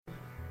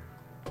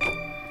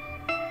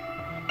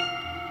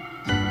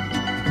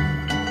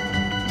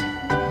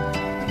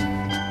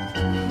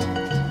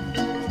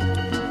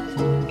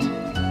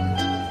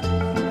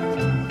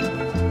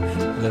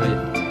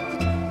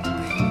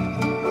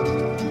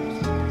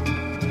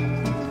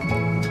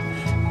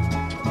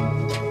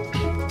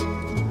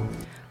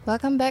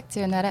Welcome back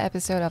to another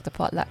episode of the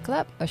Potluck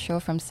Club, a show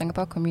from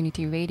Singapore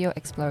Community Radio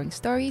exploring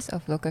stories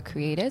of local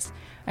creators,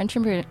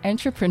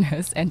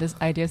 entrepreneurs, and the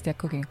ideas they're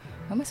cooking.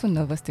 Why am I so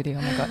nervous today?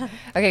 Oh my god.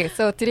 Okay,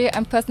 so today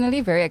I'm personally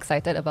very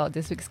excited about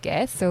this week's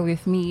guest. So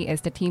with me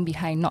is the team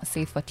behind Not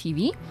Safe for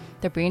TV,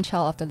 the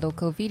brainchild of the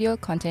local video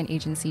content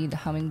agency, The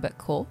Hummingbird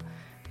Co.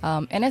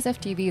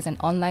 NSF-TV is an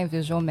online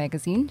visual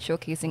magazine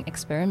showcasing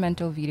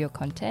experimental video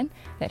content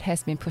that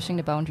has been pushing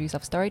the boundaries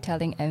of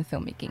storytelling and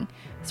filmmaking.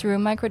 Through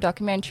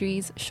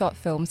micro-documentaries, short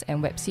films,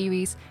 and web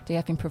series, they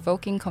have been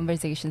provoking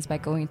conversations by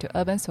going into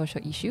urban social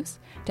issues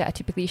that are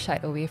typically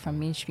shied away from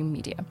mainstream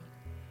media.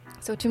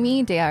 So to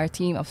me, they are a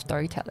team of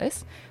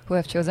storytellers who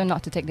have chosen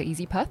not to take the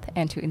easy path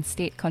and to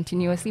instead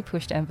continuously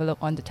push the envelope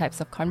on the types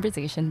of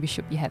conversation we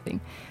should be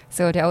having.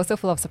 So they're also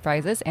full of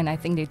surprises, and I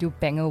think they do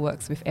banger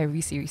works with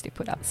every series they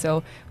put out.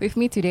 So with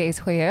me today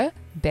is Huiya,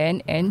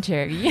 Ben, and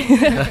Jerry.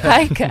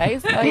 Hi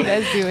guys, how are you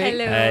guys doing?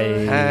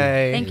 Hello.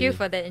 Hi. Thank you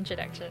for that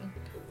introduction.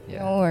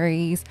 No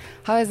worries.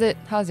 How is it?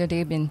 How's your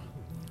day been?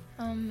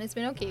 It's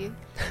been okay.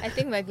 I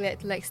think we're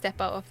glad to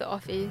step out of the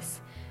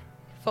office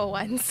for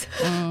once.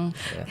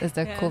 It's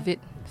the COVID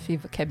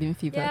fever, cabin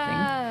fever thing.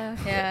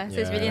 Yeah. So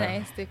it's really Yeah.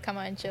 nice to come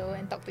out and chill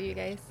and talk to you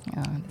guys.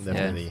 Yeah, that's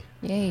Definitely.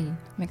 Yay,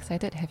 I'm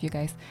excited to have you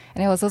guys.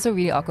 And it was also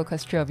really awkward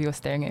because three of you were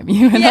staring at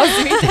me when I was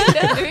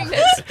doing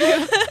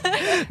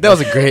that. That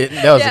was a great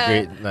Intro.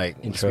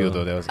 spiel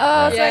though. That was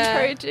Oh, so Yeah.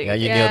 encouraging. yeah,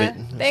 you Yeah. nailed it.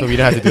 Thank So we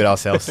don't have to do it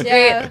ourselves. Yeah,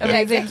 Great, yeah,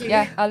 amazing. exactly.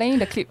 Yeah, I'll lend you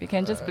the clip. You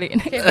can just play it.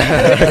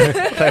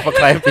 Like for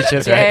client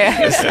pictures, right?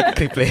 Yeah. Just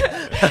click play.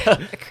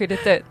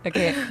 Accredited.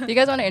 Okay, you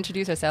guys want to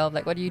introduce yourself?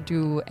 Like, what do you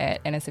do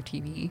at NSF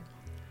TV?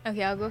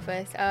 Okay, I'll go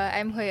first.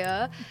 I'm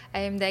Huiya. I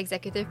am the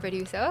executive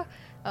producer.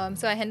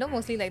 So I handle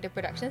mostly the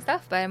production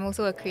stuff, but I'm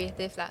also a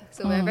creative lah.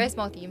 So we're a very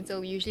small team, so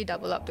we usually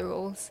double up the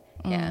roles.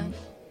 Yeah.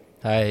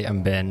 Hi,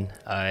 I'm Ben.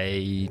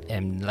 I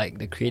am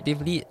the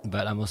creative lead,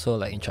 but I'm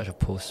also in charge of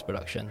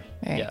post-production.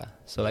 Right. Yeah,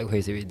 so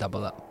Huiya said, we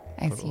double up.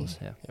 I for see. roles,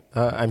 yeah.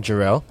 I'm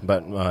Jarrell,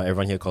 but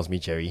everyone here calls me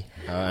Jerry.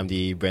 I'm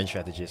the brand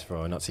strategist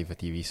for Not Safe for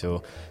TV.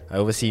 So I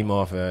oversee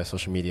more of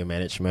social media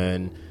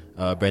management,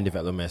 brand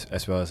development,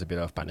 as well as a bit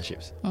of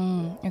partnerships.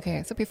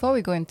 Okay, so before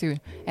we go into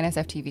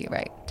NSF TV,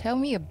 right? Tell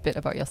me a bit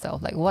about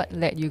yourself. Like, what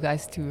led you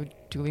guys to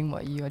doing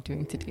what you are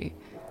doing today?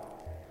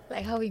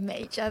 Like how we met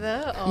each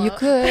other. Or You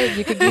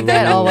could do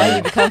that, or why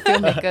you become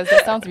filmmakers.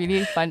 That sounds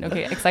really fun.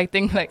 Okay,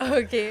 exciting. Like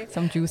Okay.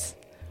 some juice.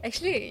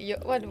 Actually,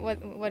 what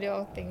do you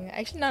all think?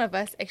 Actually, none of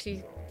us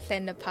actually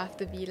planned the path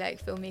to be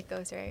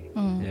filmmakers, right?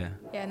 Yeah.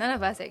 Yeah, none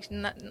of us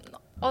actually.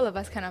 All of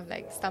us kind of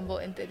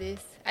stumbled into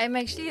this. I'm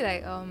actually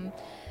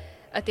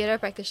a theatre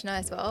practitioner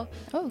as well.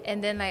 Oh.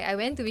 And then I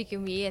went to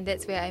Wikimwi, and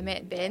that's where I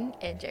met Ben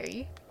and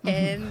Jerry.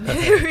 And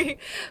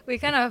we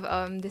kind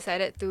of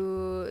decided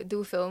to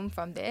do film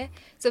from there.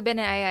 So Ben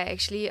and I are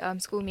actually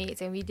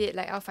schoolmates, and we did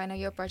our final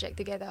year project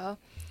together.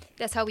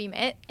 That's how we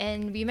met,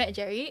 and we met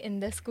Jerry in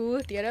the school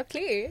theatre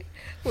play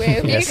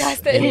where we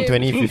casted in him.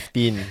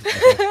 2015. I think.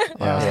 Yeah, it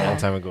was a long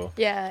time ago.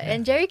 Yeah,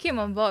 and Jerry came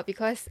on board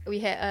because we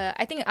had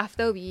I think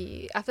after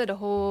we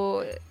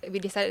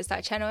decided to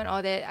start a channel and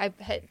all that, I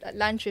had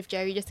lunch with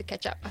Jerry just to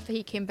catch up after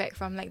he came back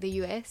from the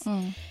US.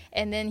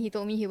 And then he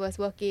told me he was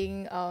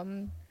working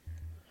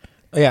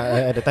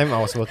At the time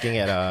I was working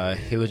at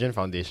Halogen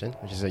Foundation,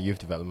 which is a youth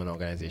development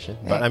organization.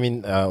 But I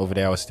mean, over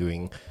there I was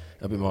doing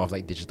a bit more of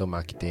digital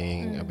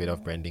marketing, a bit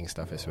of branding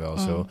stuff as well.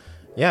 So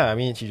yeah, I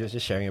mean, she was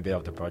just sharing a bit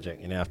of the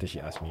project, and then after she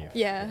asked me if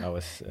I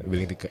was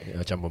willing to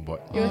jump on board.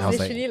 it was And I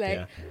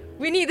literally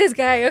we need this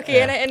guy,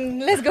 okay,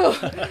 and let's go.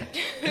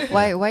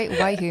 Why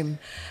him?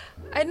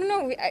 I don't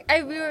know. We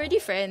were already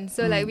friends,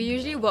 so we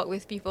usually work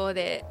with people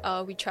that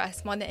we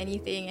trust more than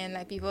anything, and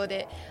people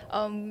that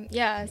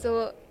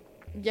So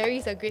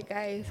Jerry's a great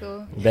guy,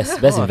 so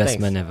Best Oh,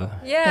 investment thanks. ever.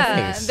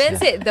 Thanks. Ben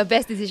said the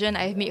best decision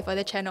I've made for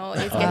the channel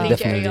is getting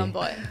Jerry definitely. on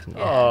board.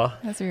 Oh,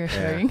 That's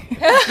reassuring.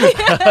 That's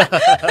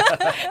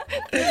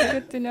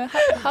good to know.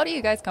 How do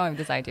you guys come up with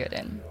this idea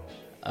then?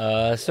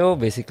 So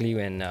basically,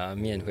 when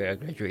me and Huiya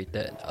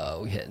graduated,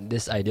 we had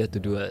this idea to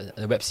do a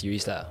web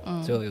series lah.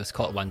 So it was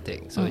called One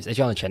Take. So it's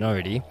actually on the channel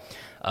already,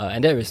 and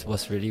that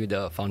was really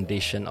the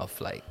foundation of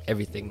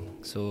everything.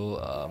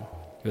 So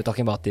we were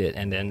talking about it,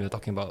 and then we were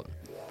talking about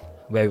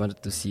where we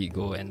wanted to see it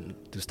go and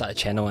to start a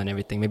channel and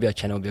everything. Maybe a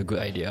channel would be a good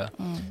idea.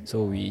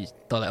 So we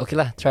thought okay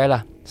lah, try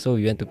lah. So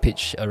we went to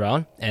pitch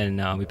around,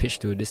 and we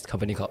pitched to this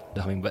company called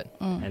The Hummingbird,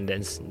 and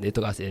then they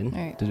took us in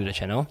Right. to do the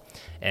channel.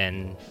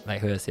 And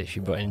like Huiya said,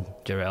 she brought in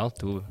Jarrell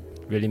to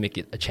really make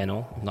it a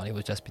channel. If not, it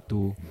would just be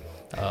two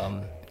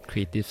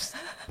creatives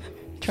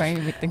Trying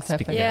to make things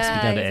happen. speaking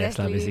on the ass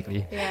lah, exactly.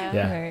 basically.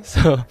 Yeah. Right.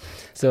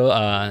 So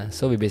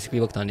we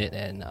basically worked on it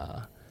and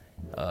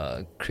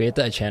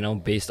created a channel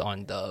based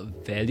on the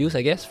values,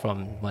 I guess,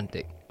 from One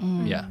Take.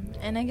 Yeah.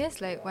 And I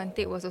guess One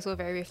Take was also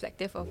very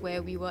reflective of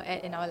where we were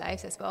at in our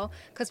lives as well,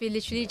 because we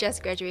literally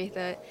just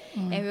graduated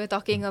and we were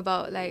talking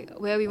about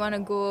where we want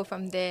to go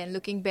from there, and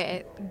looking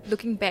back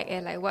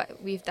at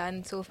what we've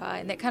done so far,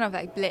 and that kind of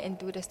bled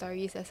into the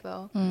stories as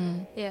well.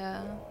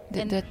 Yeah.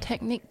 Did And the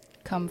technique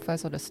come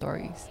first or the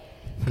stories?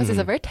 Because it's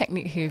a very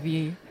technique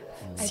heavy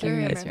I don't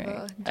Serious,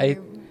 remember. right? I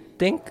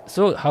think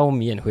so. How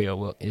me and Hui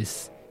work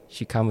is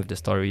she come with the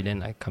story,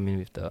 then I come in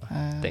with the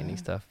technique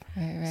stuff.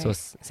 Right, right. So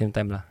same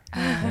time lah.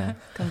 Yeah.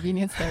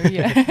 Convenient story.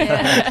 Yeah.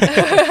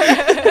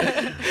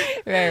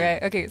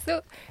 Right. Okay,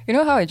 so you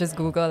know how I just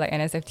Google like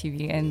NSF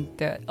TV and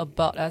the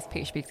About Us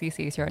page basically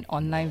says you're an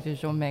online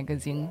visual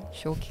magazine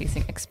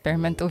showcasing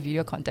experimental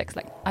video context.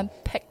 Like,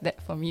 unpack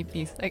that for me,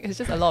 please. Like, it's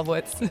just a lot of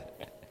words.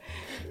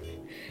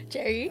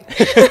 Jerry?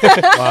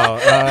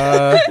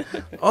 Wow.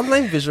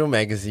 Online visual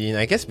magazine,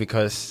 I guess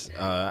because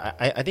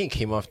I think it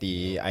came off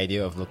the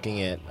idea of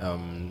looking at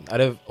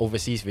other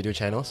overseas video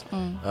channels,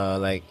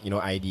 like,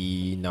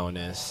 ID,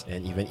 Nowness,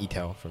 and even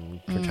eTel from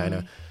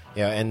China.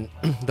 Yeah, and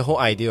the whole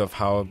idea of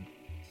how,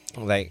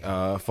 like,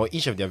 for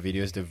each of their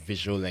videos, the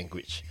visual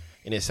language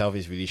in itself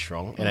is really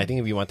strong. And I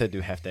think we wanted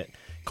to have that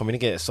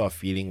communicate a sort of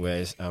feeling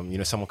where,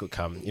 someone could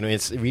come.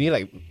 It's really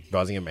like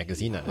browsing a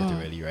magazine,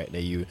 literally, right?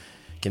 That you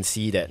can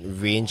see that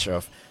range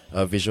of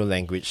visual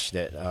language,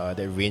 that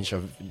range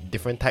of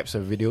different types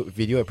of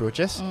video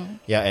approaches,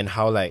 and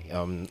how like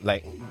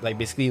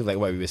basically like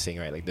what we were saying,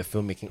 right? Like the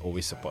filmmaking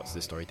always supports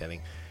the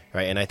storytelling,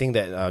 right? And I think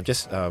that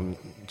just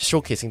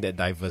showcasing that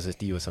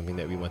diversity was something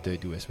that we wanted to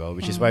do as well,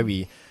 which is why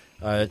we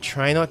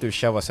try not to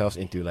shove ourselves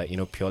into like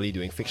purely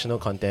doing fictional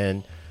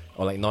content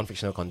or like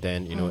non-fictional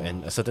content,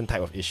 and a certain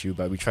type of issue,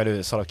 but we try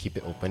to sort of keep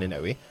it open in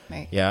that way.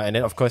 Right. Yeah, and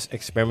then of course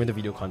experimental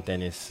video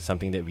content is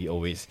something that we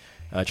always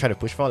try to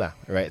push for lah,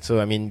 right?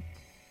 So I mean,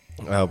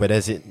 whether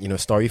is it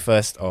story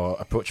first or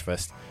approach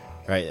first,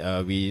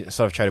 right? We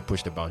sort of try to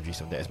push the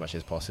boundaries of that as much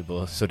as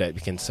possible so that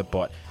we can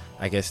support,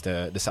 I guess,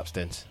 the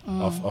substance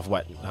of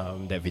what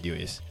that video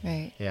is.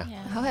 Right. Yeah.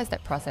 How has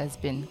that process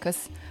been?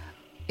 Because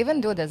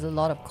even though there's a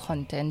lot of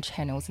content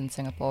channels in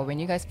Singapore, when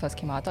you guys first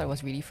came out, I thought it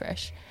was really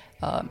fresh.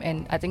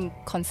 And I think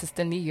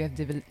consistently you have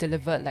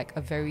delivered like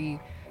a very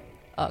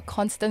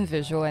constant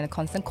visual and a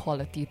constant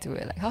quality to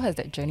it. Like, how has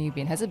that journey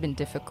been? Has it been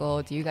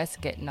difficult? Do you guys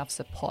get enough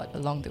support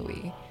along the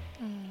way?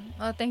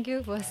 Well, thank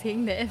you for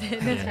saying that.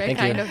 That's very Thank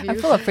kind you. of you. I'm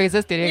full of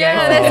phrases today, Yeah,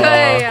 guys. that's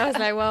why I was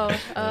like,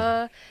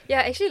 wow.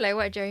 Actually, like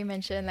what Jerry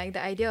mentioned, like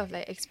the idea of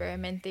like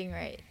experimenting,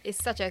 right, is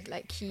such a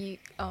like key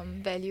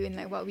value in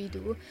like what we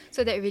do.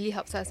 So that really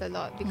helps us a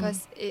lot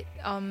because it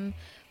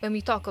when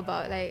we talk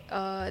about like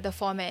the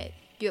format,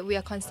 we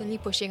are constantly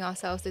pushing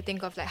ourselves to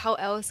think of like how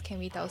else can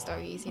we tell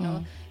stories,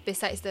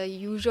 besides the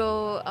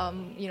usual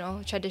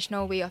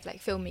traditional way of like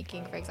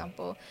filmmaking, for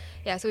example.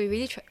 Yeah, so we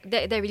really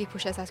that really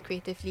pushes us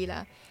creatively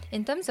lah.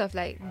 In terms of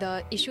like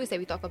the issues that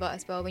we talk about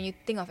as well, when you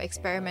think of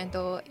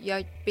experimental,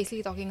 you're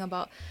basically talking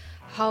about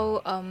how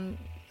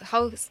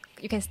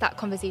you can start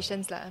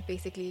conversations lah,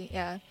 basically.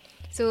 Yeah,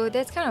 so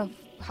that's kind of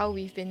how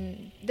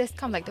that's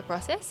kind of like the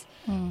process,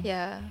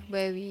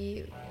 where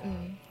we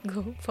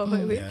go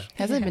forward with.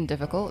 Has it been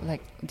difficult?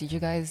 Like, did you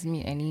guys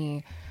meet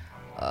any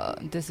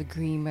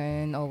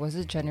disagreement, or was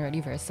it generally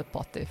very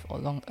supportive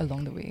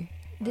along the way?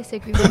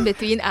 Disagreement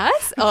between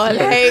us, or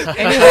like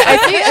Anyway, I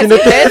see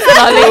that's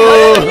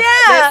smiling.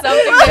 There's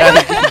something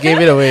there. He gave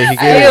it away.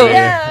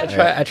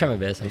 I try my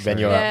best. I'm Ben,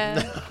 sorry. you're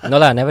yeah. No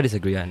lah, never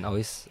disagree. And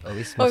always.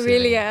 Oh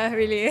really? Yeah,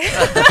 really.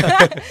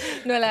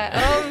 No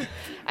lah.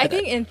 I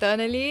think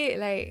internally,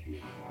 like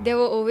there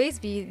will always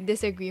be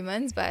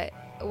disagreements, but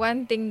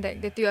one thing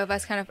that the two of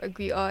us kind of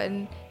agree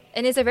on,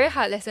 and it's a very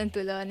hard lesson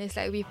to learn, is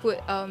like we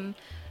put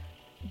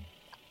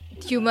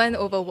human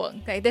over work.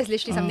 Like that's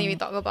literally something we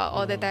talk about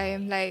all the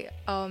time. Like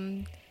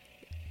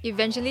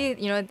eventually,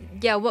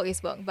 work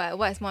is work, but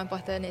what is more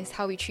important is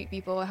how we treat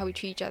people, how we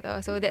treat each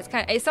other. So that's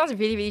it sounds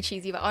really, really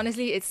cheesy, but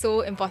honestly, it's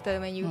so important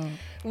when you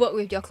work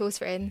with your close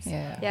friends.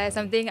 Yeah, it's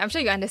something, I'm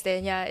sure you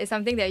understand. Yeah, it's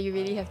something that you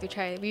really have to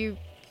try.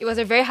 It was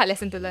a very hard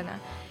lesson to learn.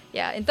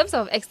 Yeah, in terms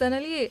of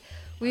externally,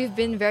 we've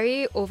been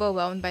very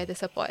overwhelmed by the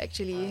support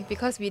actually,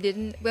 because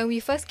when we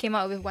first came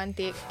out with One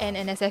Take and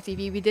NSF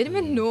TV, we didn't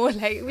even know,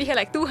 like we had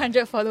like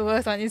 200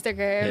 followers on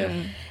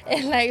Instagram,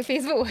 and like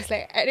Facebook was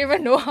like, I didn't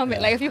even know how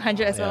many, like a few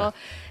hundred as well,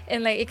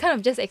 and like it kind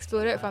of just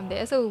exploded from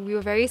there. So we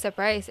were very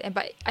surprised,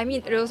 but I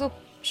mean it also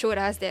showed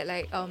us that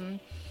like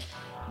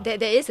that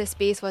there is a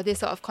space for this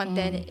sort of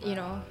content,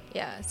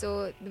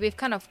 so we've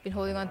kind of been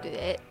holding on to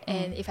that.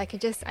 And if I could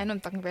just, I know I'm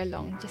talking very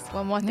long, just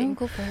one more thing. No,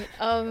 go for it.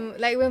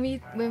 Like when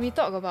we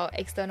talk about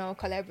external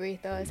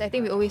collaborators, I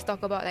think we always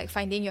talk about like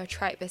finding your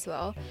tribe as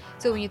well.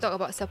 So when you talk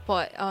about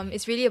support,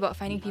 it's really about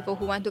finding people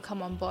who want to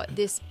come on board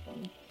this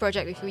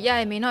project with you. Yeah,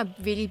 it may not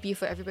really be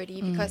for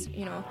everybody because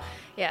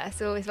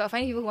so it's about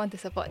finding people who want to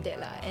support that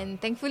lah. And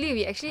thankfully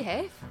we actually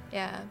have,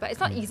 but it's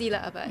not easy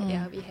lah, but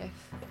we have.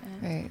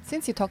 Right.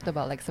 Since you talked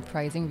about like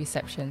surprising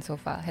reception so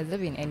far, has there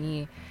been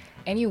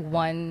any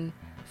one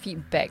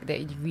feedback that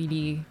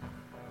really,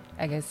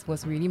 I guess,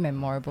 was really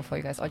memorable for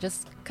you guys, or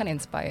just kind of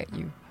inspired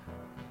you?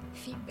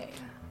 Feedback.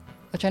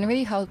 Or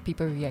generally how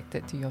people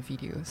reacted to your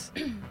videos?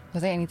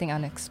 Was there anything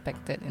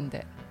unexpected in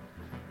that?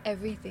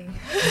 Everything.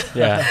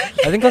 Yeah,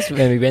 I think because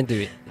when we went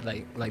to it,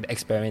 like the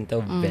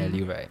experimental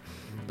value, right?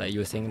 Like you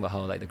were saying about how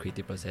like the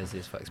creative process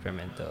is for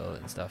experimental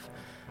and stuff.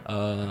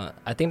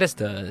 I think that's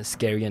the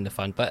scary and the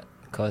fun part,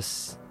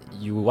 because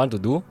you want to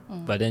do,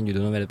 but then you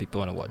don't know whether people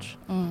want to watch.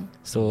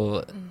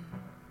 So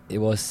it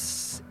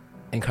was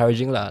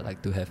encouraging lah,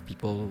 like to have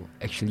people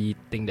actually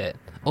think that,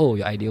 oh,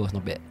 your idea was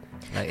not bad.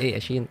 Like, hey,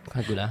 actually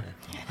quite good. Yeah.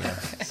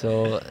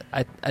 So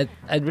I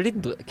really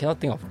cannot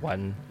think of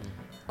one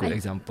good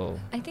example.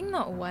 I think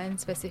not one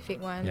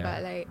specific one, Yeah.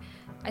 but like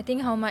I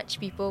think how much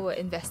people were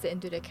invested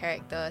into the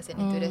characters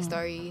and into the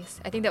stories.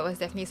 I think that was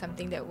definitely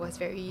something that was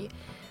very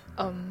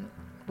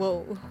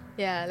whoa.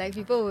 Yeah, like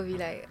people will be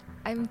like,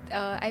 I'm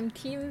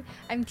team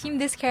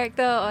this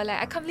character, or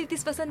like I can't believe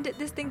this person did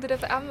this thing to the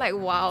I'm like,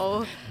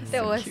 wow.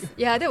 That was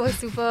that was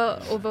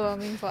super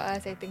overwhelming for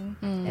us, I think.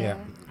 Yeah,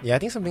 I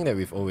think something that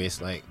we've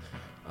always like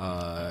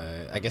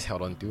I guess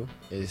held on to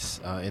is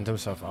in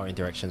terms of our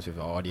interactions with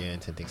our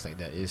audience and things like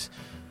that, is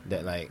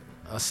that like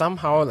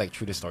somehow like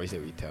through the stories that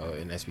we tell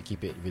and as we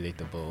keep it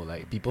relatable,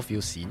 like people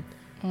feel seen.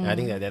 And I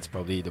think that's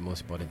probably the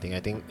most important thing. I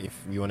think if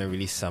we want to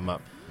really sum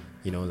up,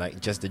 you know, like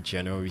just the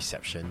general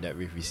reception that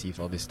we've received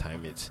all this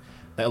time, it's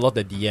like a lot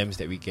of the DMs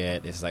that we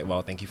get is like,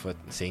 wow, thank you for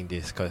saying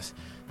this, because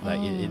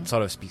like it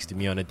sort of speaks to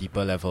me on a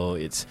deeper level.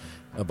 It's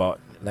about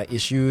like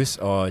issues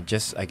or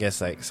just I guess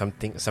like some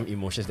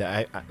emotions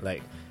that I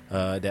like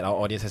that our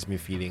audience has been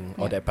feeling,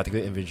 or that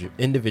particular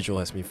individual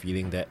has been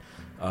feeling, that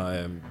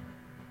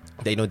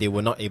that, you know, they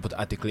were not able to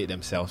articulate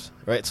themselves,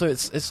 right? So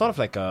it's sort of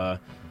like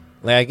a,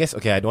 like, I guess,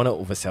 okay, I don't want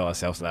to oversell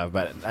ourselves lah,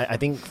 but I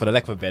think for the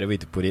lack of a better way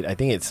to put it, I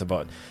think it's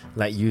about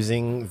like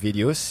using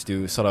videos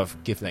to sort of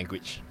give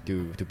language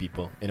to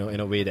people, you know, in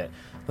a way that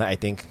like I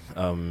think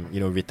you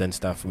know, written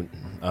stuff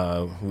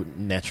would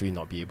naturally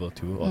not be able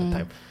to all the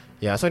time.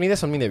 Yeah, so I think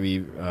that's something that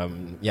we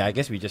I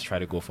guess we just try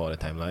to go for all the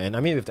time lah. And I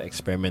mean, with the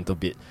experimental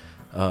bit,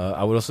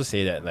 I would also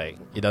say that like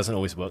it doesn't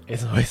always work.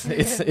 It's always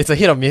it's a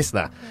hit or miss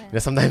lah. You know,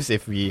 sometimes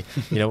if we,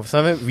 you know,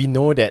 sometimes we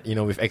know that, you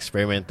know, with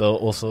experimental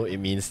also it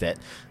means that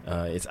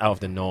it's out of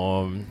the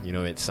norm. You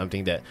know, it's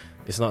something that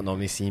it's not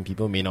normally seen.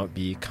 People may not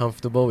be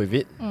comfortable with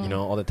it, you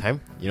know, all the time.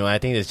 You know, I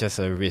think it's just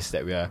a risk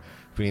that we are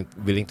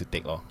willing to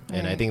take all.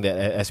 And I think that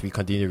as we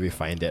continue to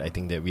refine that, I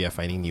think that we are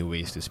finding new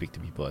ways to speak to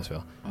people as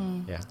well.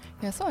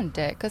 Yeah, so on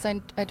that, because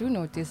I do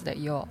notice that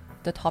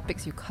the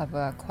topics you cover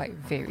are quite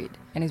varied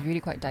and it's really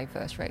quite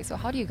diverse, right? So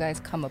how do you guys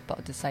come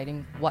about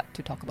deciding what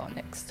to talk about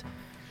next?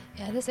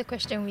 Yeah, that's a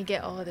question we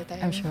get all the time.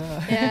 I'm sure.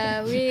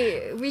 Yeah,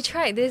 we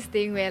tried this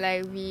thing where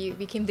like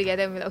we came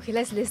together and we're like, okay,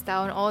 let's list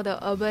down all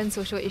the urban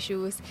social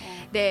issues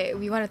that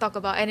we want to talk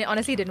about, and it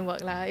honestly didn't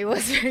work lah. It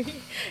was very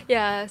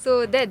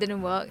so that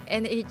didn't work,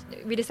 and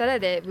we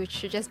decided that we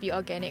should just be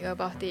organic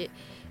about it.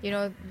 You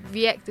know,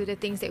 react to the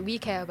things that we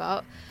care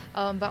about.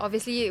 But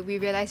obviously, we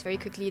realized very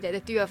quickly that the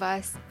three of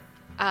us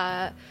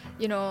are,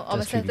 you know, of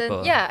a certain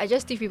are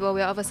just three people.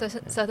 We're of a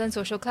certain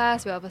social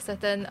class. We're of a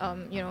certain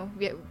you know,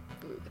 we're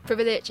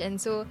privilege, and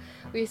so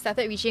we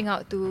started reaching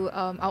out to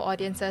our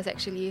audiences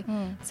actually.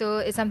 So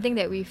it's something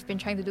that we've been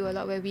trying to do a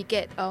lot, where we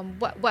get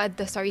what are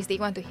the stories they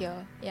want to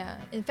hear. Yeah,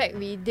 in fact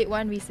we did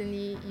one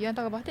recently. You want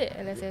to talk about it,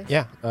 LSS?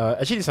 Yeah,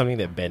 actually it's something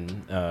that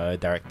Ben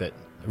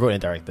wrote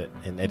and directed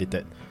and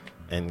edited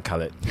and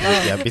coloured.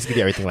 Yeah,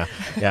 basically everything lah.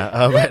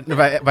 Yeah,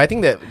 but I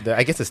think that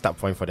I guess the start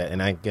point for that,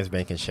 and I guess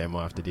Ben can share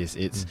more after this,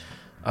 it's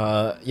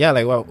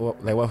like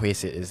what Hui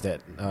said, is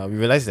that we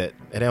realized that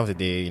at the end of the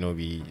day, you know,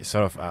 we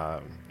sort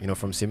of you know,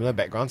 from similar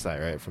backgrounds,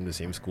 like, right, from the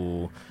same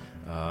school,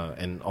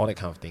 and all that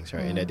kind of things,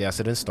 right, and that there are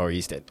certain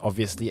stories that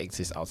obviously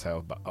exist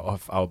outside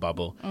of our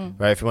bubble,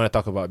 right? If you want to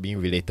talk about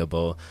being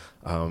relatable,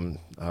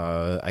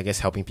 I guess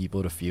helping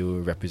people to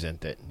feel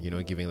represented, you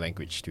know, giving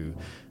language to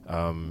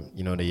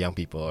you know, the young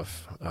people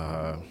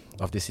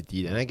of the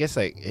city, and I guess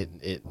like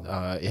it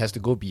has to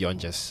go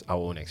beyond just our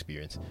own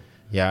experience.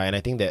 Yeah, and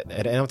I think that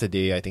at the end of the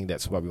day, I think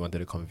that's what we wanted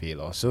to convey.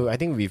 So I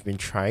think we've been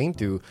trying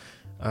to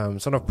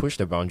sort of push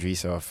the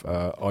boundaries of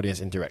audience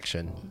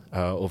interaction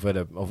over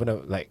the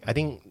like, I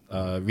think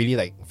really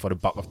like for the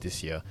bulk of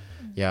this year.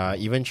 Yeah,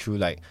 even through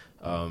like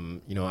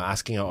you know,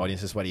 asking our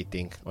audiences what they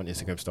think on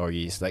Instagram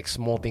stories, like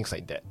small things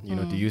like that, you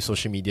know, to use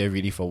social media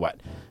really for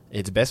what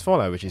it's best for,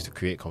 like, which is to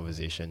create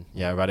conversation,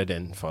 rather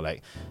than for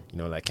like, you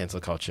know, like cancel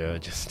culture,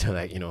 just to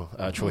like, you know,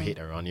 throw hate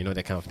around, you know,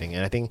 that kind of thing.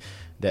 And I think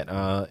that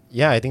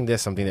I think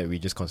that's something that we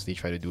just constantly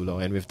try to do.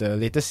 And with the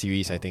latest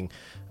series, I think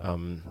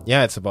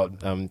it's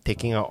about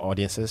taking our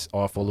audiences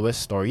or followers'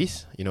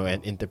 stories, you know,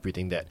 and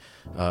interpreting that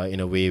in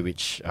a way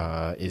which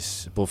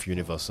is both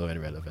universal and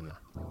relevant.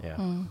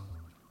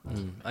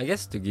 I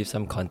guess to give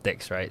some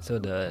context, right? So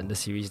the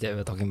series that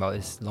we're talking about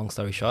is Long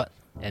Story Short,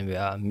 and we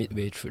are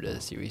midway through the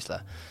series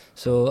lah.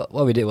 So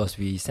what we did was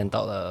we sent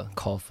out a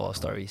call for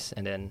stories,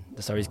 and then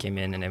the stories came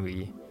in, and then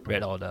we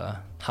read all the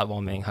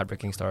heartwarming,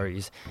 heartbreaking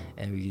stories,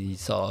 and we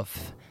sort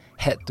of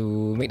had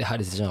to make the hard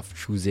decision of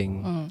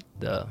choosing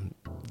the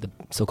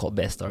so-called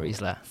best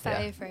stories lah.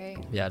 Five, right?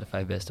 Yeah, the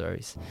 5 best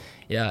stories.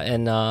 Yeah,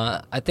 and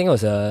I think it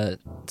was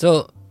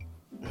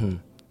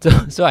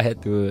so I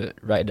had to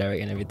write,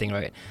 direct, and everything,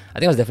 right? I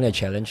think it was definitely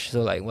a challenge.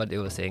 So like what they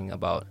were saying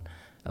about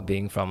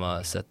being from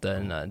a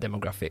certain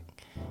demographic.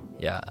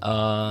 Yeah.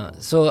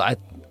 So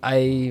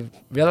I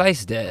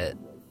realized that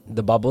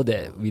the bubble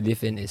that we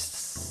live in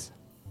is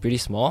pretty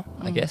small,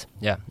 I guess.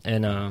 Yeah,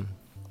 and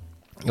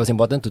it was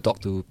important to talk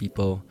to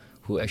people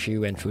who actually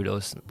went through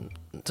those.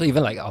 So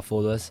even like our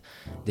followers,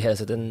 they had a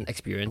certain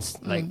experience.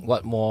 Like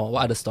what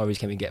other stories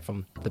can we get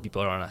from the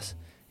people around us?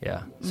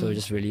 Yeah. So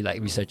just really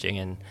like researching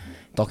and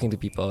talking to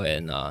people,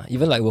 and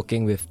even like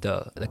working with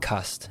the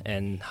cast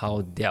and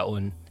how their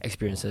own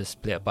experiences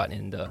play a part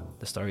in the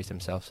stories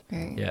themselves.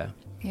 Right. Yeah.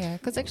 Yeah,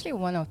 because actually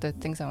one of the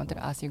things I wanted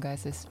to ask you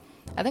guys is,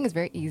 I think it's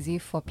very easy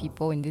for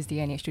people in this day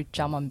and age to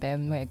jump on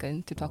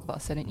bandwagon to talk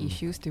about certain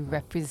issues, to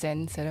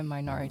represent certain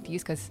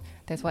minorities, because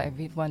that's what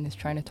everyone is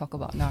trying to talk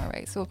about now,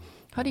 right? So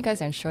how do you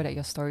guys ensure that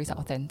your stories are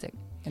authentic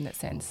in that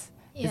sense?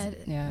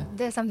 Yeah,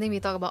 that's something we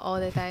talk about all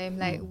the time.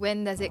 Like,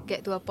 when does it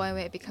get to a point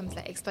where it becomes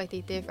like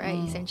exploitative, right?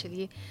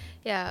 Essentially,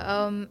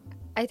 yeah.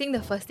 I think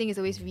the first thing is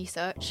always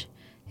research.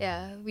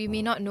 Yeah, we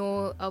may not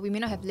know, we may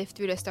not have lived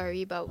through the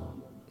story, but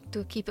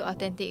to keep it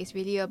authentic, it's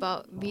really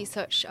about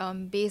research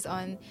based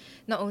on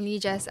not only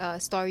just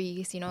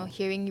stories,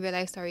 hearing real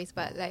life stories,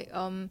 but like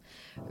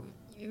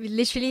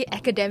literally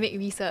academic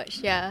research.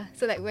 Yeah,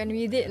 so like when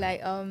we did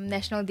like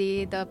National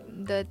Day,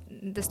 the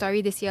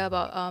story this year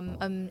about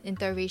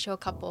interracial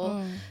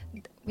couple,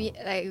 we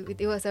like,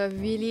 it was a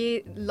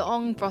really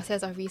long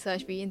process of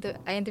research.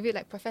 I interviewed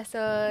like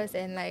professors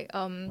and like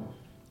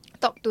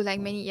talked to like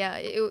many,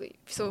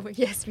 so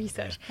yes,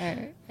 research.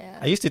 Yeah. Yeah.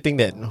 I used to think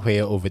that Hui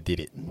overdid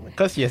it,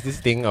 because he has this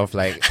thing of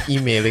like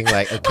emailing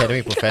like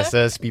academic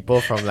professors, people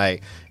from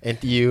like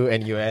NTU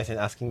and US, and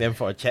asking them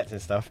for chats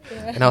and stuff.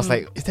 Yeah. And I was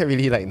like, is that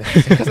really like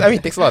nice? Because I mean,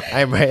 it takes a lot of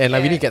time, right? And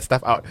like we need to get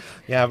stuff out.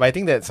 Yeah, but I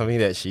think that something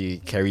that she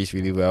carries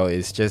really well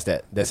is just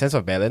that sense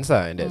of balance,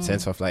 and that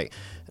sense of like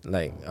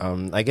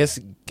I guess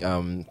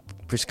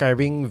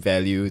prescribing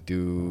value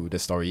to the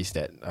stories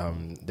that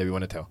we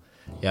want to tell.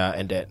 Yeah,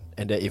 and that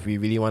if we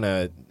really want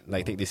to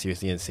like take this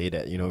seriously and say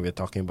that, we're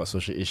talking about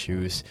social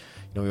issues,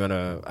 we want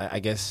to, I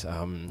guess,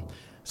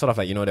 sort of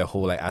like, the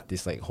whole like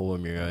artist like hold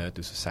a mirror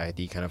to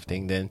society kind of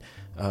thing, then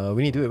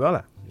we need to do it well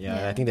lah.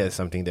 Yeah, I think that's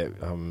something that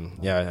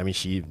I mean,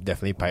 she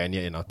definitely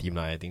pioneered in our team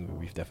lah. I think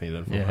we've definitely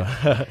learned from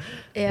her.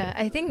 Yeah,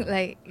 I think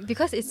like,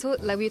 because it's so,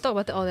 like, we talk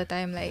about it all the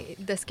time, like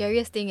the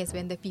scariest thing is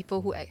when the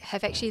people who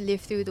have actually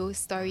lived through those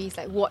stories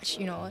like watch,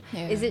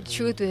 is it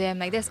true to them?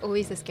 Like, that's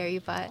always the scary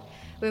part.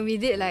 When we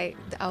did like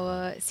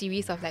our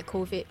series of like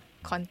COVID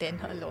content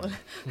alone,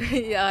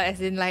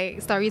 as in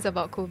like stories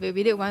about COVID,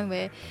 we did one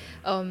where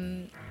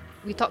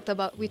we talked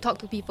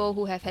to people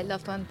who have had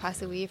loved ones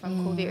pass away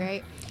from COVID,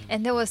 right?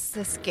 And that was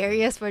the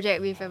scariest project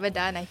we've ever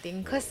done, I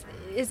think, because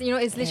it's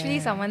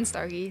literally someone's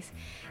stories.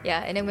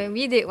 Yeah, and then when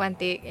we did One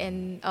Take,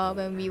 and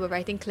when we were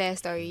writing Claire's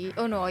story,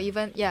 or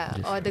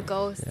the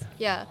girls,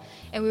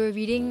 and we were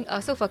reading.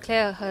 So for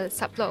Claire, her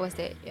subplot was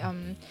that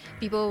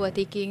people were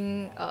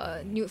taking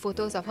nude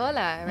photos of her,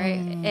 lah,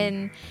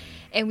 right?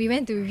 And we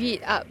went to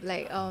read up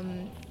like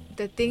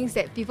the things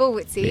that people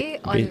would say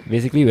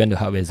basically we went to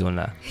Hardware Zone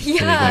lah.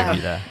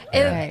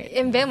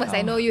 And Ben was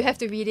like, no, you have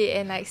to read it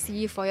and like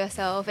see for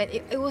yourself, and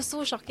it was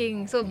so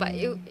shocking. So but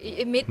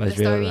it made the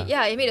story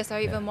it made the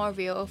story even more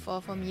real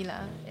for me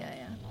lah.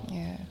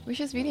 Yeah, which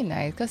is really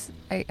nice, because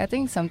I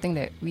think something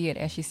that we at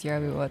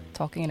SGCR, we were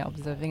talking and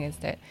observing, is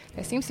that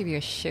there seems to be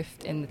a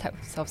shift in the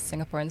types of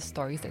Singaporean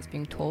stories that's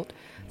being told.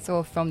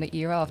 So from the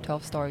era of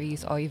 12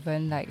 stories, or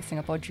even like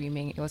Singapore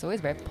Dreaming, it was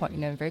always very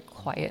poignant, very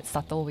quiet,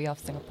 subtle way of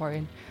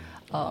Singaporean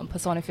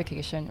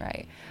personification,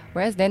 right?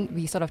 Whereas then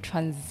we sort of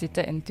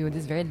transited into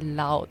this very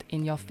loud,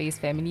 in-your-face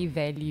family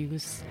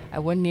values. I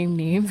won't name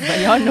names, but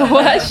y'all know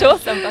what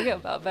shows I'm talking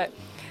about. But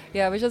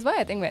yeah, which is why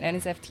I think when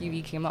NSF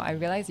TV came out, I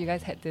realized you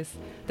guys had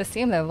the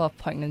same level of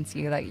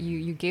poignancy. Like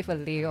you gave a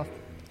layer of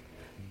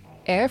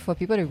air for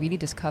people to really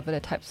discover the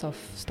types of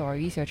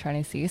stories you're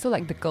trying to say. So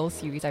like the Girls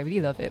series, I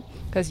really love it,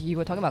 because you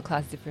were talking about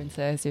class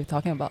differences, you're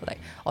talking about like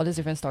all these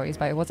different stories,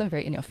 but it wasn't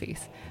very in your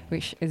face,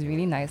 which is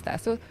really nice. That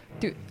so,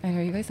 dude, I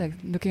know you guys are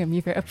looking at me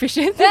very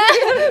appreciative.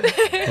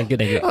 Thank you.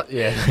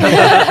 Yeah.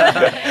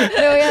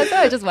 No, yeah. So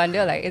I just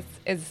wonder, like,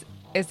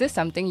 is this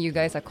something you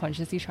guys are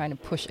consciously trying to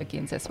push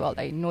against as well?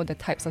 Like, the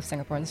types of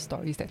Singaporean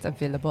stories that's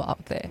available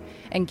out there,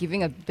 and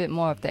giving a bit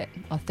more of that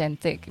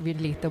authentic,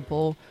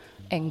 relatable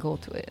angle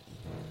to it.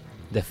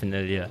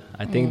 Definitely, yeah.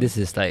 I think this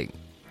is like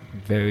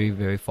very,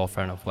 very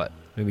forefront of what,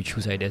 when we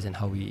choose ideas and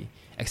how we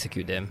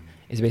execute them.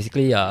 It's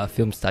basically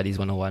film studies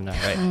 101,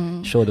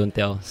 right? Show, don't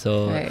tell.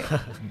 So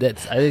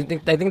that's, I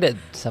think that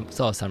sort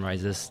of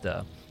summarizes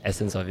the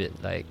essence of it.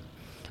 Like,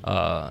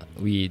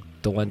 we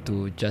don't want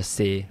to just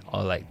say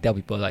or like tell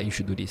people like you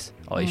should do this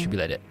or it should be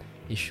like that.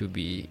 It should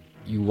be,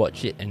 you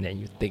watch it and then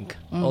you think,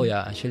 oh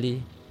yeah,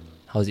 actually,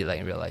 how's it like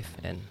in real life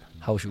and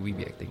how should we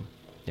be acting?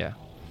 Yeah.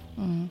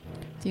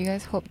 Do you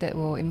guys hope that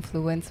will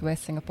influence where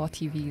Singapore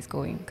TV is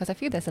going? Because I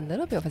feel there's a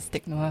little bit of a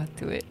stigma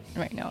to it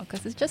right now,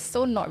 because it's just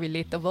so not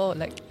relatable.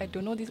 Like, I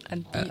don't know this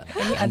auntie,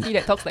 any auntie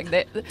that talks like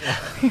that.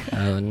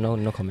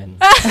 No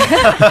comment.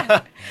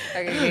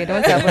 Okay,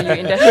 don't tell when you're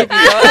industry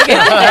people.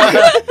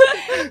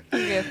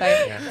 Okay,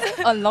 fine.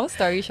 Yeah. On long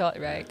story short,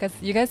 right? Because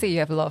you guys say you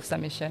have a lot of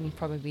submission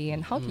probably,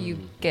 and how do you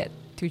get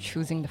to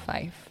choosing the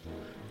 5?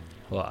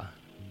 Wow.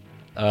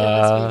 It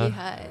was really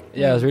hard.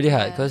 Yeah, it was really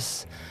hard Yeah.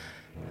 because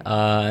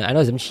I know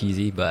it's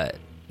cheesy, but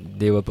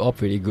they were all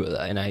pretty good.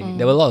 And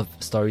there were a lot of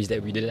stories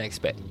that we didn't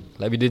expect.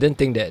 Like, we didn't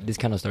think that this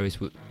kind of stories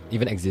would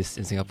even exist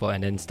in Singapore,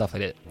 and then stuff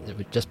like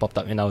that just popped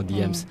up in our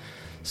DMs.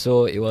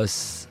 So it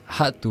was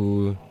hard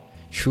to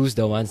choose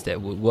the ones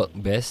that would work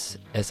best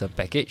as a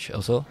package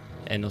also,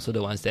 and also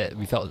the ones that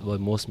we felt were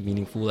most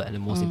meaningful and the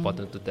most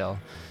important to tell.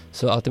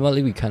 So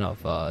ultimately we kind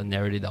of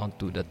narrowed it down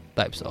to the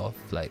types of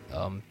like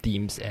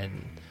themes and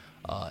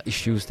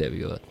issues that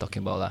we were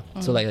talking about lah.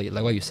 So like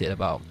what you said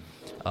about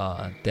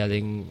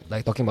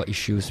talking about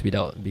issues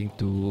without being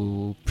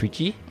too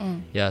preachy.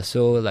 Yeah,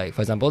 so like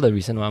for example, the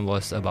recent one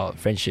was about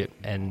friendship,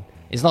 and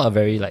it's not a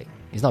very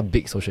it's not a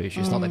big social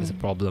issue. It's not like it's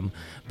a problem,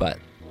 but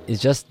it's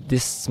just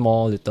these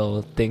small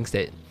little things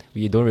that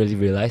we don't really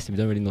realize, we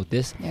don't really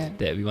notice,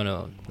 that we want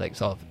to like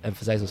sort of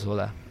emphasize also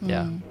lah.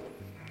 Yeah.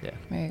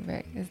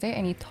 Right. Is there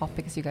any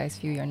topics you guys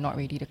feel you're not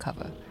ready to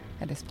cover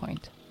at this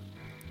point?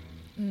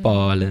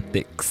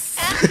 Politics.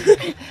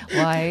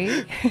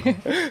 Why?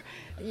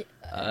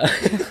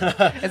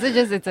 Is it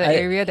just it's an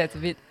area that's a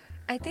bit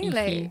I think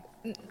iffy?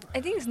 I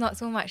think it's not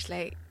so much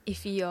like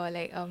iffy or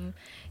like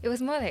it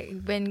was more like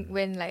when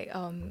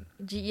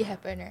GE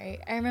happened, right?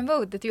 I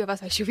remember the two of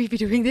us like, should we be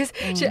doing this?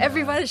 Should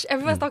everyone's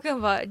talking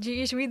about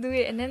GE, should we do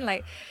it? And then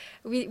like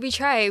we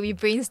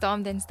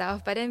brainstormed and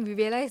stuff, but then we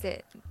realized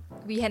that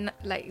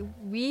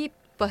we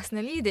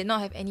personally did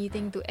not have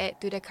anything to add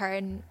to the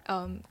current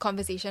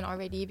conversation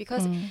already,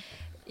 because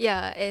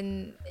yeah,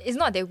 and it's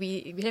not that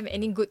we have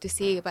any good to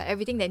say, but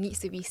everything that needs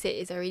to be said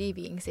is already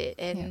being said,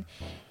 and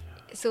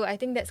so I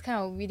think that's kind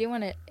of, we didn't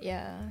want to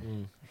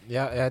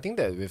Yeah, I think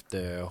that with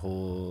the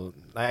whole,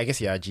 I guess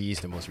GE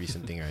is the most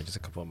recent thing, right? Just a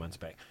couple of months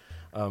back.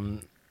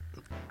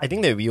 I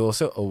think that we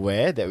also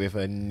aware that with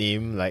a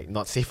name like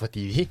Not Safe for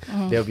TV,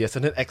 there will be a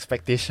certain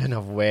expectation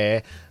of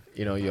where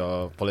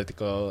your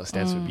political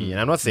stance would be. And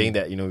I'm not saying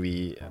that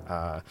we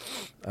are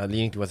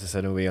leaning towards a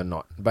certain way or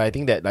not, but I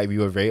think that like we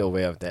were very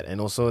aware of that. And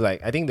also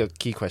like I think the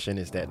key question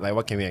is that like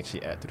what can we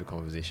actually add to the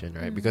conversation,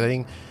 right? Because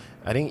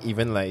I think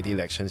even like the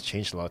elections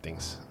changed a lot of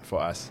things for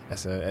us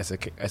as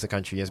a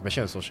country,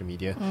 especially on social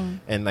media.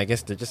 And I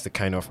guess they're just the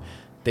kind of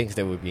things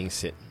that were being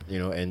said,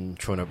 and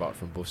thrown about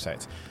from both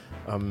sides.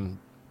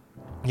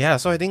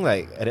 So I think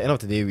like at the end of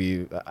the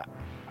day,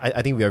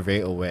 I think we are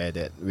very aware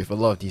that with a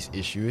lot of these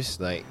issues,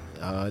 like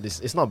this,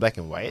 it's not black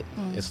and white.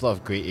 It's a lot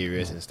of grey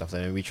areas and stuff like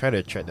that. And we try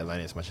to tread the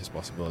line as much as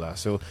possible, lah.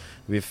 So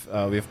with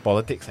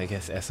politics, I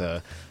guess as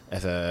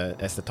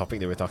the topic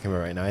that we're talking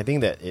about right now, I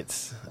think that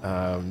it's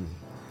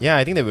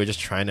I think that we're just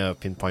trying to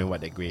pinpoint what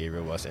that grey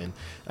area was, and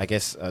I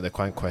guess the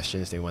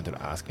questions they wanted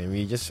to ask, and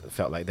we just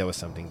felt like there was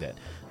something that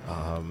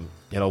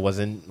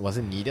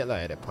wasn't needed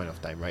at that point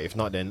of time, right? If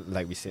not, then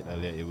like we said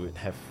earlier, it would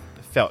have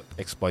felt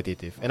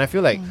exploitative. And I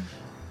feel like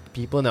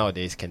people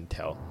nowadays can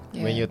tell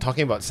when you're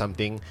talking about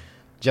something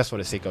just for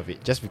the sake of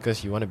it, just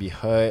because you want to be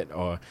heard,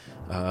 or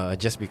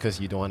just because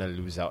you don't want to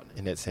lose out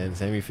in that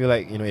sense. And we feel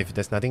like if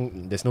there's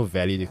no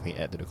value that we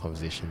can add to the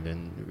conversation,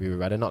 then we would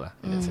rather not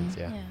in that sense.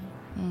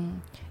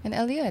 And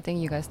earlier, I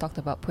think you guys talked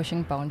about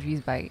pushing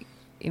boundaries by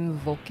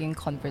invoking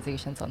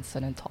conversations on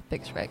certain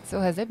topics, right? So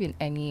has there been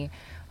any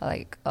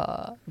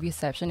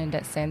reception in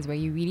that sense where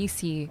you really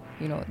see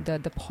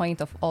the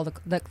point of all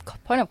the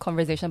point of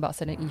conversation about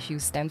certain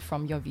issues stemmed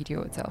from your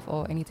video itself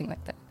or anything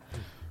like that?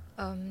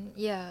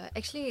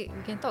 Actually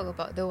we can talk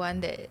about the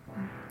one that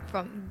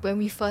from when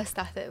we first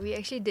started. We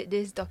actually did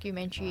this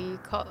documentary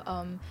called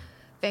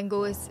Van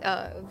Gogh is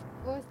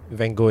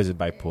Van Gogh is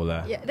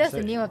bipolar. Yeah, that's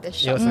the name of the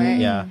short, right?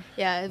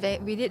 Yeah.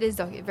 We did this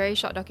very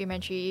short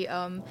documentary,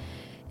 and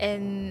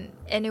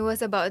it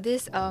was about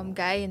this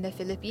guy in the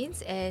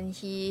Philippines, and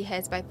he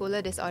has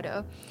bipolar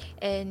disorder,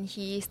 and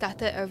he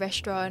started a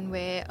restaurant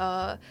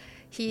where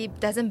he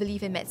doesn't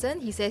believe in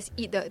medicine. He says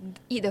eat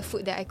the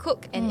food that I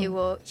cook and it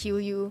will heal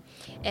you.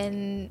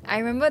 And I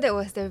remember that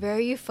was the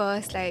very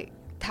first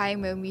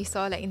time when we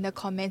saw in the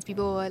comments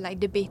people were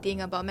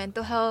debating about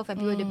mental health, and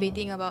people were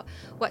debating about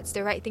what's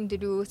the right thing to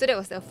do. So that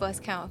was the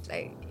first kind of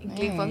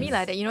inkling for me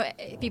that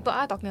people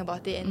are talking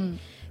about it, and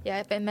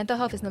but mental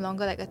health is no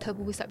longer a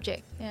taboo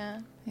subject.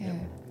 I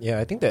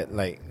think that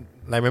I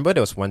remember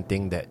there was one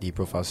thing that the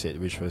profile said,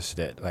 which was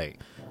that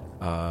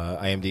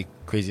I am the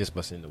craziest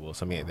person in the world,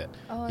 something like that.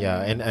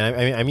 And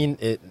I mean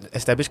it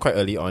established quite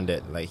early on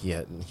that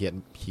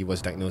he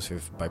was diagnosed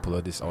with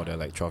bipolar disorder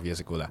 12 years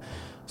ago lah.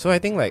 So I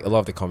think a lot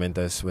of the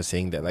commenters were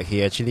saying that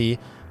he actually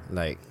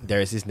there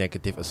is this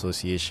negative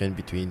association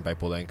between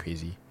bipolar and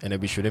crazy, and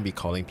that we shouldn't be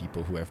calling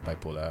people who have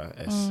bipolar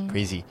as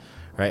crazy,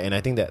 right? And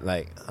I think that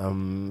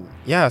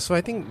so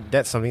I think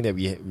that's something that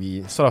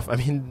we sort of,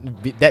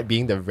 that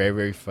being the very,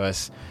 very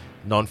first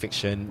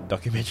non-fiction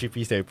documentary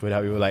piece that we put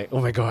out, we were like, oh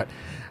my god,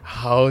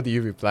 how do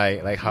you reply?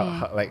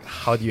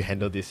 How do you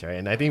handle this, right?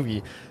 And I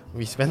think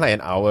we spent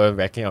an hour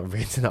racking our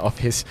brains in the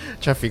office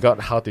trying to figure out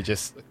how to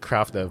just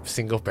craft a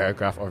single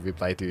paragraph of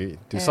reply to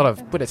sort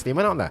of put a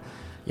statement out lah.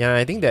 Yeah,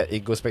 I think that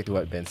it goes back to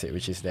what Ben said,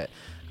 which is that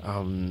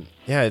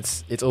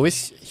it's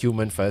always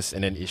human first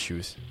and then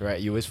issues, right?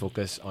 You always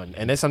focus on,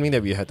 and that's something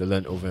that we had to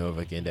learn over and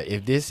over again, that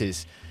if this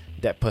is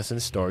that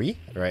person's story,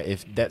 right?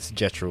 If that's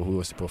Jethro, who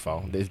was the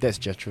profile, if that's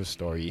Jethro's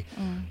story,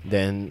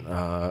 then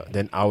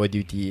our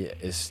duty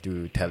is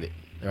to tell it,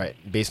 right,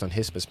 based on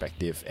his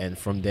perspective, and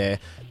from there,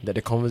 that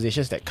the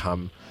conversations that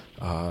come,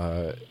 we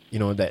are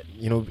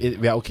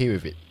okay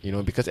with it,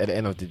 because at the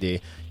end of the day,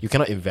 you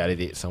cannot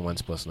invalidate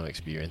someone's personal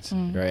experience,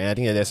 right? And I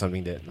think that's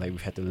something that like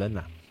we've had to learn,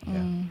 lah.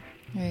 Yeah.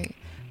 Right.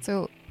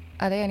 So,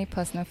 are there any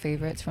personal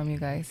favorites from you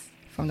guys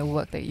from the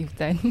work that you've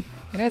done?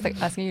 It's like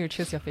asking you to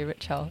choose your favorite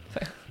child.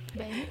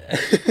 Ben?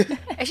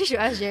 Actually, should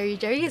ask Jerry.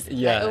 Jerry is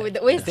Yeah, like,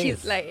 always I think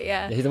he's like,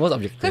 yeah. He's the most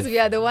objective. Because we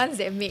are the ones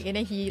that make, and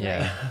then he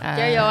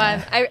Jerry, your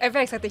one. I'm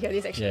very excited to hear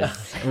this actually. Yeah.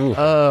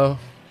 Ooh.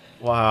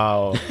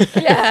 Wow.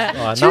 Yeah.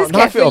 Now Choose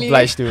I feel carefully.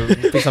 obliged to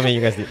pick something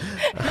you guys did.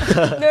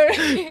 No,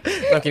 really.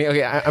 No, kidding.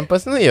 Okay, I'm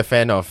personally a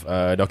fan of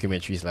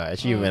documentaries, lah.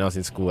 Actually, when I was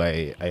in school,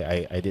 I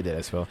did that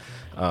as well,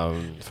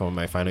 for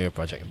my final year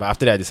project. But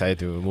after that, I decided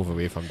to move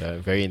away from the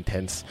very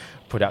intense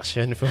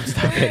production film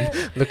stuff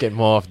and look at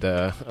more of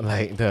the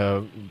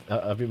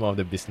a bit more of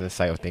the business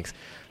side of things.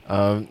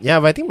 But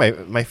I think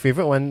my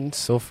favorite one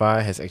so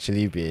far has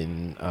actually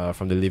been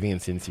from the Living in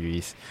Sin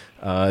series,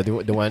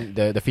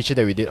 the feature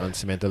that we did on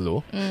Samantha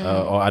Low,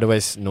 or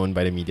otherwise known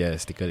by the media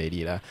as Sticker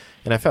Lady, lah.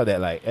 And I felt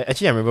that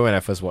actually I remember when I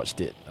first watched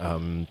it,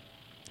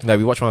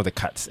 we watched one of the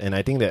cuts, and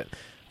I think that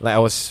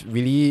it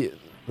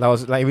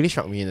really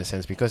struck me in a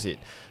sense, because it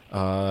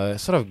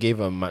sort of gave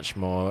a much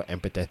more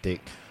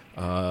empathetic,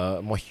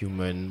 more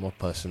human, more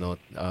personal,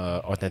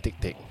 authentic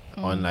take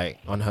on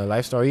her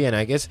life story. And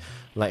I guess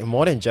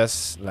more than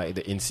just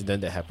the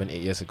incident that happened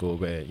 8 years ago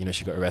where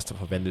she got arrested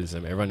for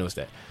vandalism. Everyone knows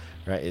that,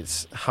 right?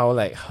 It's how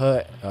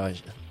her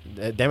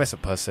them as a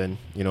person,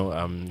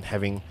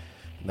 having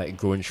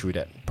grown through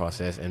that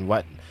process, and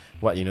what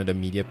the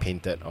media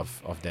painted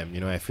of them.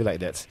 I feel like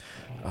that's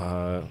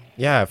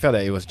I felt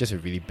that it was just a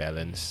really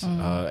balanced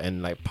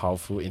and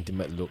powerful,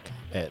 intimate look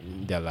at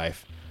their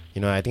life.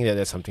 I think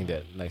that's something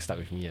that stuck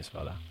with me as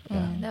well, lah.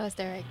 Yeah. That was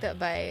directed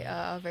by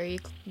our very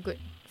good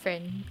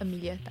friend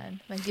Amelia Tan.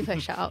 Must give her a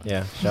shout out.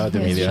 Yeah, shout out to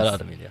Yes. Amelia. Shout out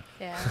to Amelia.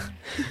 Yeah.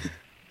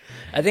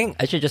 I think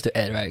actually just to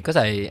add, right, because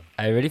I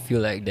really feel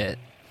like that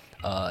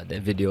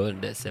video,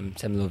 that Sam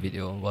Low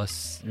video,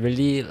 was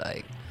really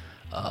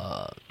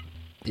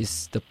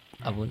is the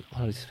how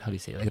do you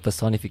say it? The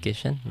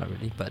personification, not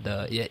really, but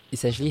it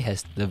essentially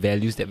has the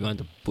values that we want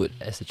to put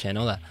as a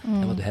channel, lah.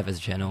 I want to have as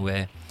a channel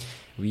where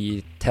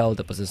we tell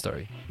the person's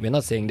story. We're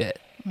not saying that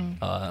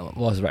what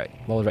was right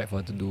for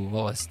her to do,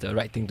 what was the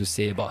right thing to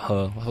say about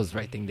her, what was the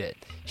right thing that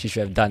she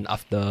should have done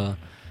after,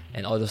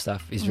 and all those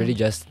stuff. It's really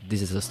just,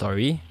 this is a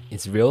story,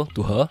 it's real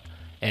to her,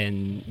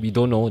 and we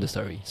don't know the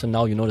story. So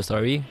now you know the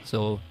story,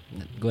 so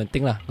go and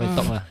think lah, go and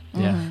talk lah.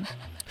 Yeah.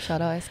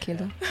 Shout out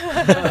SKLO.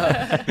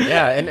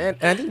 Yeah, and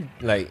I think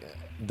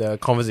the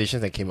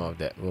conversations that came out of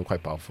that were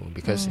quite powerful,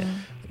 because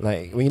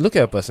when you look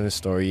at a person's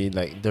story,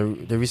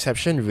 the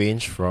reception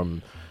ranged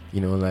from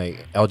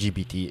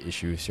LGBT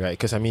issues, right?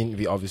 Because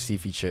we obviously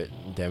featured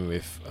them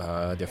with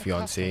their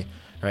fiance,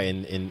 right,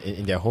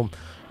 in their home,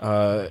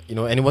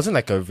 and it wasn't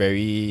a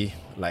very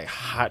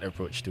hard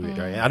approach to it,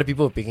 right? And other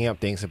people were picking up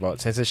things about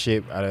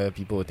censorship. Other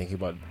people were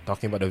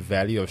talking about the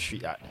value of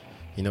street art,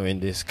 in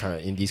these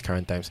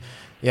current times.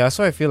 Yeah,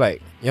 so I feel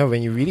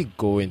when you really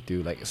go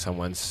into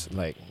someone's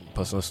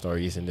personal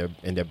stories and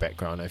their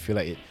background, I feel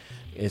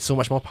it's so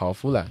much more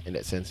powerful, lah, in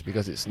that sense,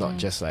 because it's not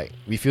just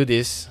we feel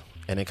this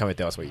and then come and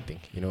tell us what you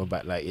think,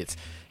 but it's,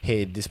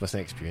 hey, this person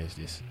experienced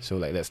this, so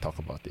let's talk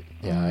about it.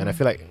 Yeah. And I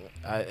feel and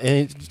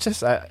it's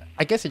just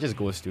I guess it just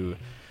goes to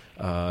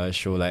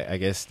show I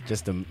guess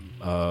just the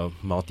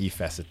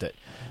multifaceted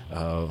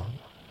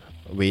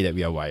way that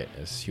we are wired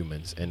as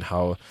humans, and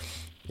how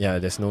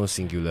there's no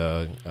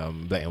singular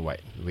black and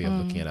white way of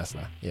looking at us,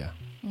 lah. Yeah.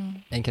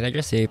 And can I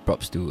just say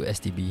props to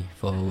STB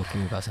for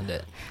working with us on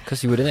that?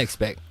 Because you wouldn't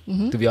expect,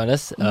 to be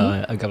honest,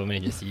 a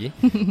government agency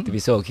to be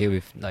so okay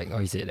with, what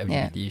you said,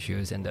 LGBT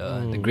issues and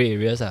the grey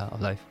areas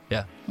of life.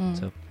 Yeah.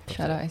 So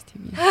Shout out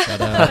STV.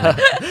 shout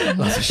out.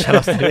 Lots of shout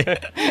outs today.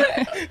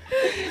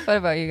 What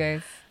about you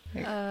guys?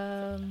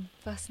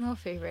 Personal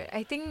favorite.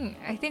 I think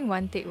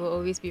One Take will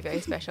always be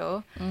very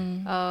special.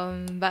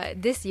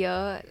 But this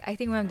year, I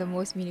think one of the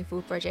most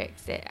meaningful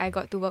projects that I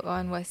got to work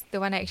on was the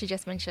one I actually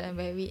just mentioned,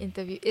 where we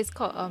interviewed. It's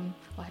called I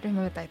don't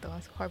remember the title.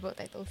 It's horrible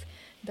titles.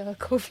 The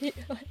COVID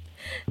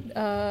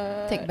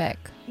one. Take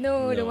Back.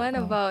 No, the No. one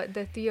about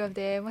the three of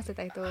them. What's the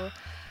title?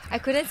 I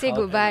couldn't say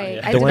goodbye.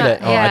 yeah. I The do one not,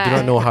 that I do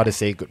not know how to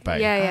say goodbye.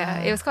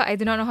 Yeah. It was called I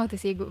Do Not Know How to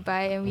Say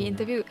Goodbye, and we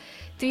interviewed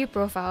 3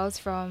 profiles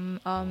from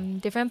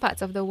different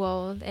parts of the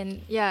world.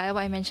 And yeah,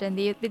 what I mentioned,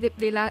 they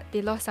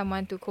lost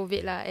someone to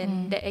COVID lah,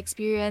 and that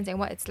experience and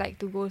what it's like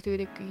to go through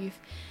the grief.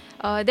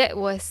 That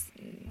was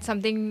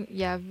something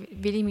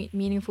really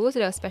meaningful. So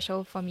that was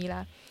special for me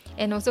lah,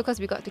 and also because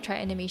we got to try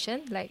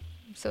animation,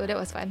 so that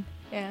was fun.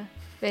 Yeah.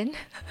 Then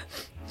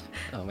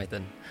Oh, my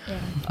turn.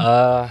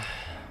 yeah.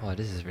 Wow,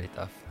 this is really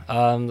tough.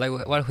 Like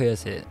what Huya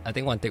said, I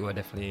think One Take will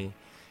definitely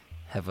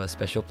have a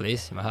special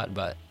place in my heart,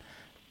 but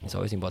it's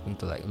always important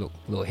to like look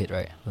ahead,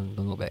 right?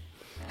 Don't look back.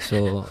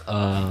 So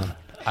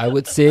I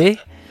would say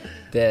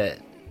that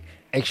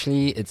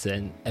actually it's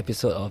an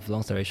episode of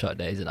Long Story Short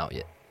that isn't out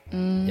yet.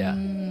 Yeah.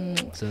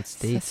 So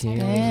stay tuned.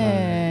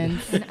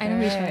 Suspense. I know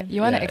which one. You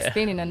want to Yeah.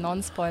 explain in a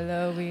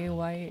non-spoiler way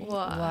why? Wow.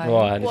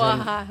 Wow, this Wow,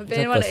 one- this Ben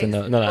one wanna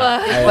personal. ex- No,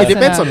 Wow. It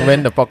depends on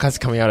when the podcast is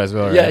coming out as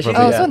well, right? Yeah, actually,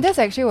 Oh, Probably. so this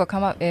actually will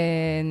come up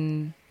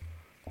in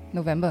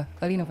November,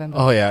 early November.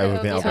 Oh yeah, it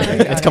will be So out. it'll by be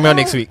then. out. It's coming out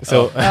next week.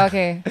 So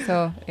Okay,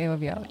 so it will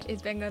be out.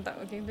 It's Ben gonna talk.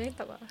 Okay, Ben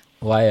talk about.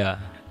 Why?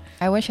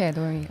 I won't share,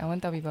 don't worry. I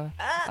won't tell people.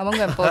 I won't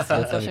go and post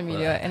on social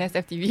media.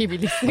 NSFTV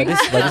releasing. But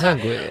this one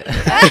good.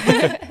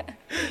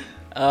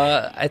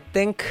 I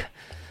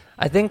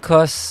think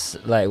cause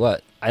like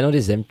what I know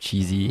this is damn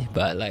cheesy,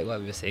 but like what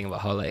we were saying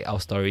about how like our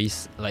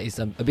stories, like it's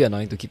a bit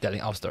annoying to keep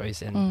telling our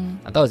stories, and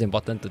I thought it was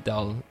important to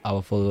tell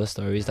our followers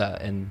stories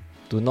and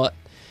to not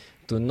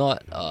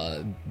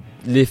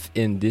live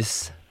in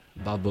this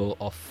bubble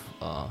of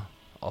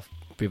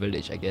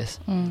privilege, I guess.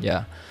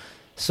 Yeah.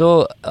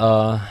 So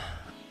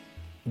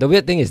the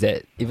weird thing is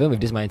that even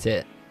with this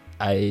mindset,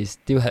 I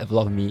still have a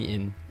lot of me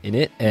in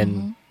it,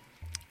 and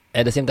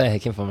at the same time, I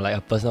came from like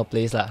a personal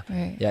place, lah.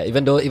 Right. Yeah,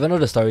 even though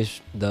the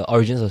stories, the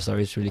origins of the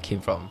stories really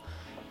came from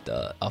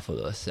our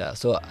followers. Yeah,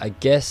 so I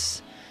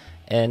guess,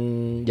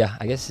 yeah.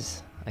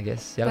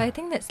 But I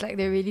think that's like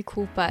the really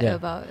cool part Yeah.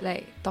 about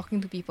like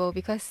talking to people,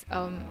 because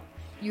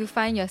you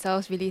find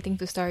yourselves relating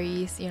to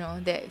stories, you know,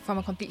 that from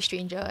a complete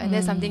stranger, and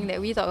that's something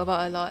that we talk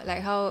about a lot,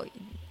 like how,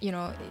 you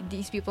know,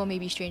 these people may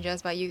be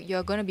strangers, but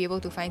you're going to be able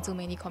to find so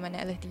many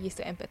commonalities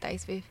to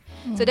empathize with.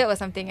 So that was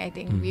something I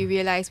think we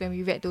realized when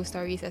we read those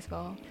stories as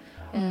well.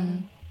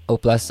 Oh,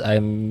 plus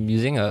I'm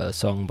using a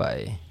song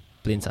by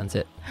Plain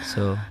Sunset,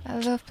 so I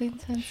love Plain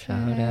Sunset.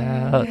 shout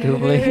out to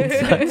Plain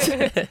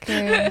Sunset.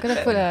 Okay, I'm gonna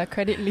put a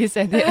credit list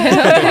at the end.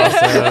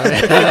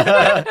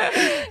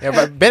 yeah,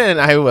 but Ben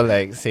and I were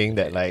like saying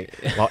that like,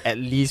 well, at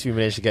least we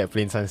managed to get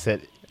Plain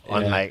Sunset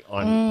on Yeah. like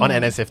on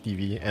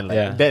NSFTV, and like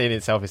Yeah. that in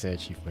itself is an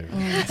achievement.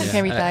 You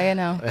can retire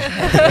now.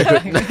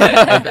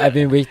 I've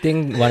been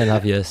waiting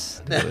 1.5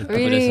 years to put this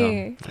Really?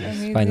 song. Yes,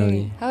 Amazing.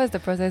 finally. How has the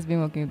process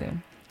been working with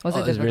them? Was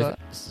it it's really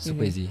difficult?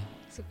 super easy.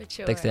 Super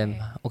chill. Text them.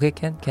 right? Okay,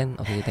 can.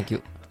 Okay, thank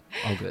you.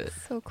 All good.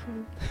 So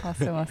cool.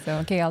 Awesome.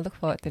 Okay, I'll look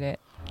forward to that.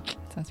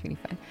 Sounds really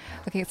fun.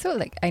 Okay, so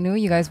like I know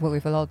you guys work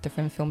with a lot of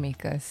different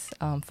filmmakers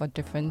for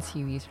different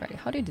series, right?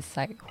 How do you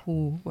decide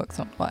who works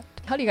on what?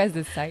 How do you guys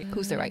decide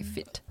who's the right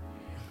fit?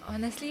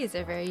 Honestly, it's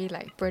a very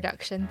like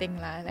production thing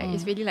lah. Like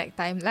it's really like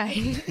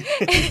timeline.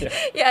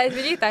 Yeah, it's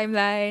really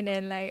timeline,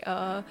 and like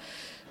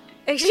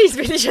actually it's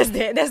really just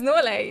that. There's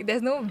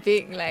no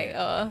big like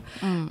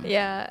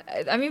yeah.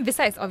 I mean,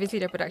 besides obviously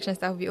the production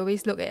stuff, we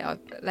always look at our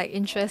like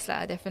interests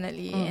lah,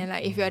 definitely. And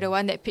like if you're the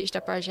one that pitched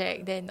the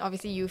project, then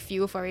obviously you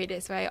feel for it.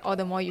 That's why all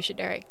the more you should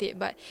direct it.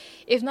 But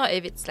if not,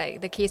 if it's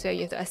like the case where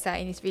you have to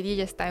assign, it's really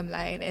just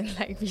timeline and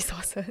like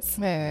resources.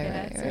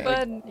 Right.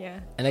 But yeah.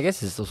 And I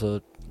guess it's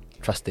also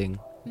trusting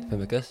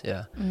filmmakers,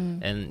 yeah.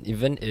 And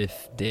even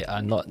if they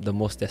are not the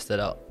most tested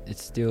out,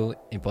 it's still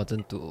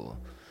important to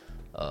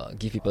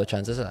give people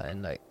chances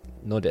and like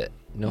know that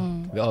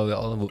we're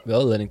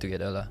all learning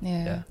together lah.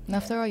 Yeah. And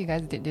after all, you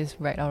guys did this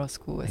right out of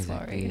school as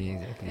well, right?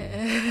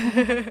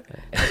 Exactly.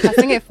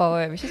 Passing it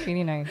forward, which is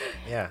really nice.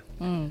 Yeah.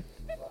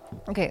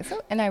 Okay,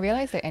 so and I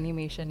realized that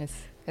animation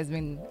has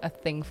been a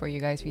thing for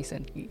you guys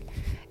recently.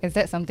 Is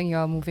that something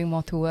you're moving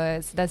more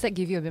towards? Does that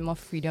give you a bit more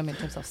freedom in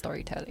terms of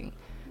storytelling?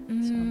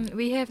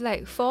 We have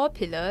like 4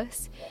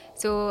 pillars.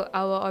 So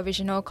our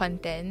original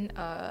content,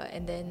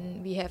 and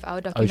then we have our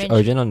documentary.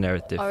 Original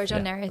narrative.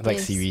 Original yeah. narratives. Like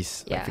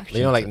series, Yeah.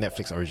 you know, like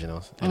Netflix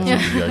originals, and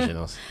TV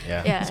originals.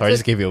 Yeah. Yeah, Sorry, I so-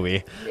 just gave you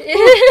away,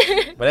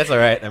 but that's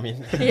alright. I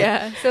mean,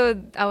 Yeah.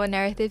 So our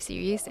narrative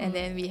series, and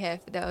then we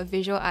have the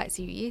visual art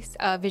series,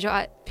 visual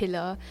art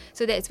pillar.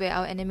 So that's where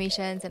our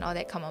animations and all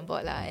that come on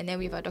board lah. And then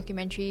we have our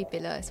documentary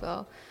pillar as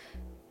well.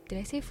 Did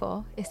I say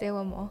 4? Is there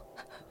one more?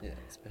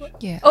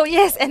 Yeah. Oh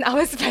yes, and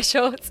our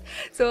specials.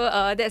 So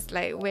that's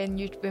like when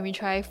we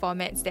try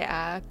formats that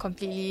are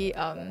completely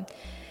out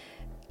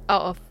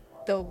of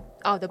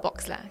the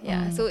box lah.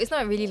 Yeah. So it's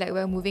not really like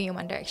we're moving in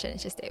one direction.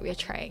 It's just that we're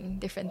trying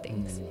different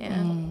things.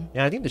 Yeah.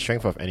 yeah, I think the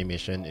strength of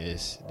animation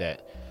is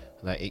that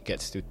like it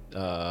gets to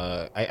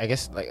I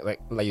guess like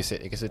you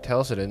said, it gets to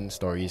tell certain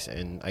stories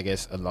and I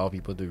guess allow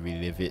people to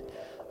relive it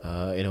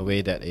in a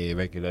way that a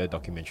regular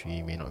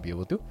documentary may not be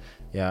able to.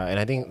 Yeah, and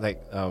I think like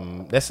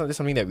that's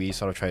something that we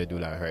sort of try to do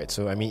lah, right?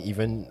 So I mean,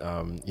 even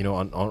you know,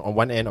 on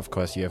one end, of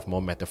course, you have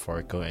more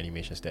metaphorical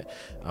animations that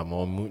are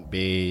more mood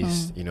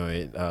based. You know,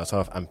 it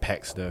sort of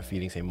unpacks the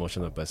feelings and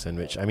emotions of a person,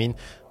 which I mean,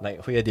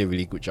 like Huya did a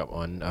really good job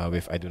on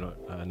with I Do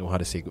Not Know How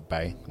to Say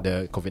Goodbye,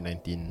 the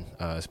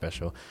COVID-19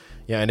 special.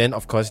 Yeah, and then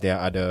of course there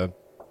are other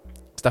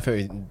stuff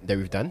that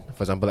we've done,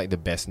 for example, like the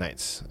Best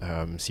Nights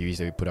series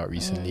that we put out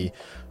recently.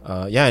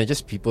 Yeah, and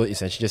just people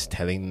essentially just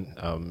telling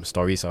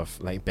stories of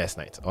like best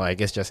nights, or I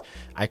guess just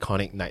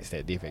iconic nights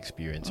that they've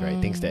experienced, right?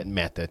 Things that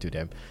matter to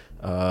them.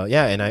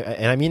 and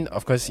I mean,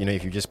 of course,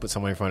 if you just put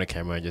someone in front of the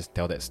camera and just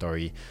tell that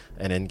story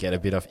and then get a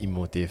bit of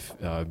emotive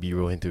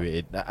B-roll into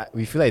it,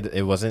 we feel like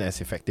it wasn't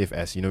as effective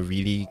as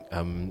really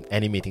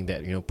animating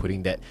that,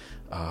 putting that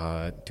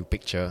to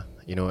picture,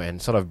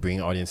 and sort of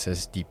bring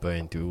audiences deeper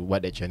into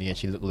what that journey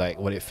actually looked like,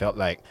 what it felt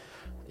like.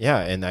 Yeah,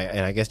 and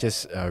I guess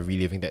just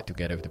reliving that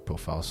together with the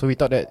profile. So we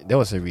thought that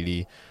was a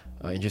really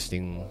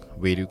interesting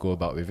way to go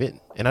about with it.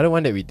 Another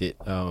one that we did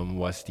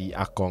was the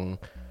Akong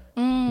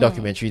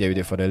documentary that we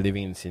did for the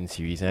Living in Sin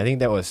series, and I think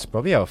that was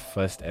probably our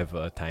first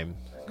ever time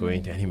going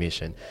into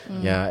animation.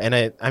 Yeah,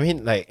 and I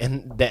mean, like,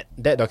 and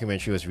that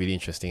documentary was really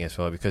interesting as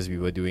well, because we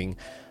were doing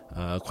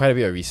quite a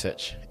bit of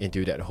research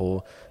into that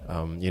whole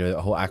the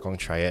whole Akong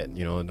triad,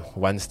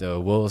 once the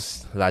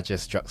world's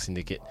largest drug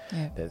syndicate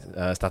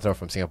that started off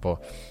from Singapore.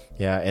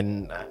 Yeah,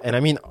 and I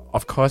mean,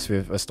 of course,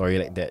 with a story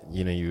like that,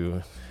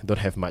 you don't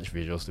have much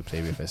visuals to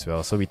play with as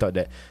well. So we thought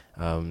that,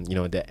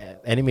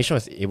 that animation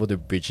was able to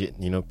bridge it,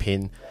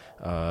 paint,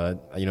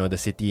 the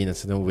city in a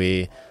certain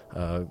way,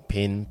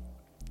 paint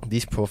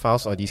these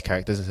profiles or these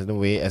characters in a certain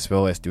way, as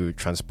well as to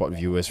transport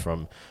viewers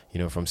from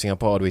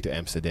Singapore all the way to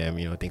Amsterdam,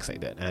 things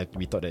like that. And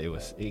we thought that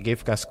it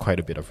gave us quite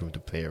a bit of room to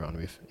play around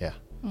with. Yeah.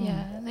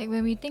 Yeah, like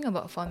when we think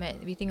about format,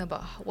 we think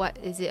about what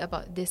is it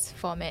about this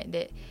format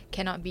that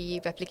cannot be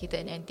replicated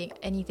in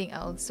anything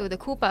else. So the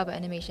cool part about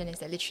animation is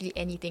that literally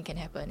anything can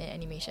happen in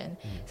animation.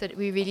 So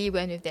we really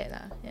went with that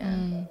lah.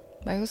 Yeah.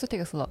 But it also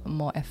takes a lot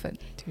more effort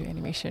to do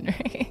animation,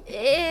 right?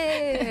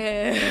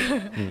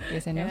 Yeah.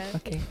 Yes and no? Yeah.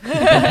 Okay.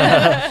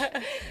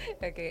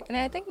 Okay. And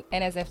I think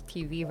NSF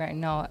TV right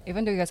now,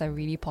 even though you guys are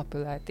really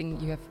popular, I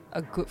think you have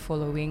a good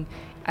following.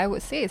 I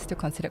would say it's still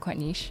considered quite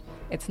niche.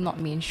 It's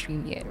not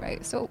mainstream yet,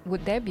 right? So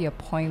would there be a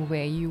point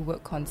where you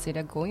would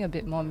consider going a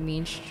bit more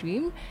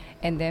mainstream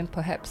and then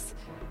perhaps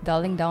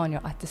dialing down on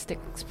your artistic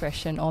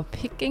expression or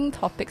picking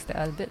topics that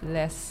are a bit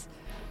less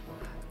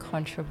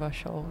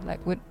controversial? Like,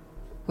 would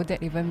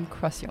that even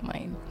cross your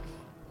mind?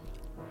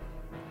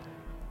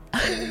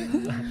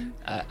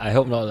 I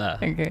hope not lah.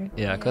 Okay.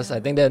 Yeah, because I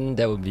think then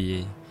that would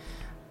be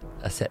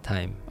a sad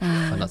time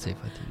for Not Safe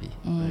for TV.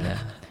 Yeah.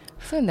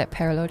 So in that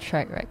parallel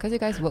track, right, because you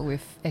guys work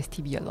with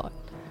STB a lot,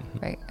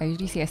 right? I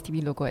usually see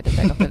STB logo at the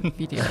back of the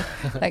video.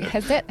 Like,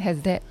 has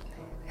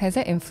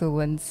that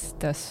influenced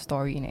the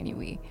story in any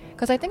way?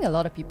 Because I think a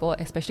lot of people,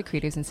 especially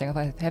creatives in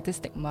Singapore, have this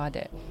stigma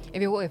that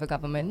if you work with a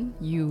government,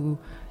 you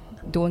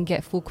don't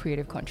get full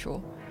creative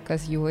control,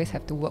 because you always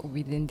have to work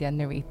within their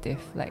narrative,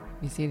 like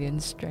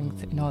resilience,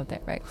 strength, and all of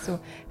that, right? So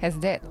has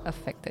that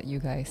affected you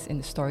guys in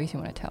the stories you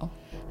want to tell?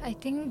 I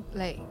think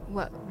like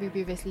what we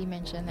previously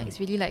mentioned, like it's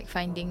really like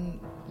finding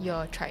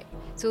your tribe.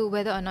 So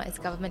whether or not it's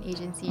government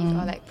agencies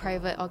or like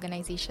private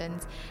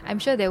organizations, I'm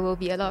sure there will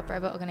be a lot of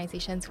private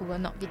organizations who will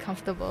not be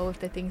comfortable with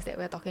the things that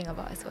we're talking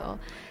about as well.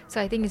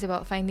 So I think it's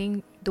about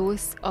finding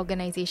those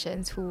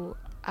organizations who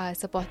are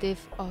supportive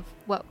of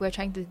what we're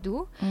trying to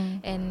do,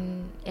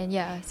 and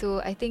yeah.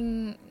 So I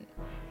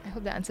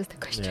hope that answers the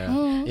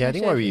question. Yeah, I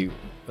think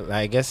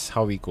I guess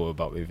how we go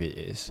about with it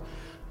is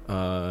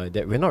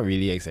that we're not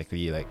really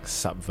exactly like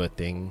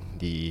subverting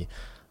the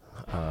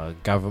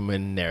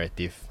government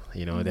narrative,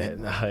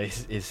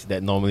 that is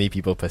that normally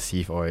people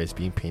perceive or is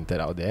being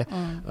painted out there.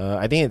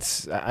 I think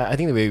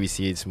the way we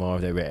see it's more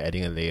of that we're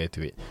adding a layer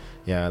to it.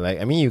 Yeah, like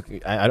I mean,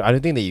 I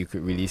don't think that you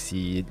could really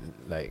see,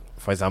 like,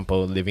 for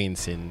example, Living in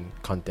Sin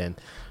content.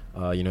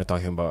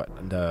 Talking about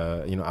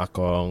the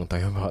Akong,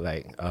 talking about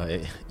like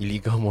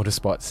illegal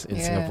motorsports in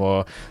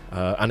Singapore,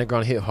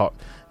 underground hip hop.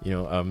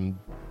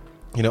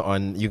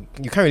 On you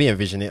can't really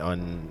envision it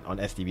on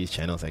STV's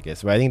channels, I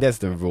guess. But I think that's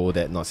the role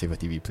that Not Safe for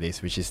TV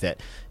plays, which is that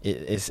it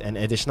is an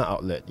additional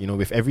outlet.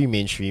 With every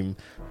mainstream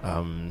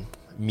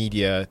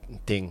media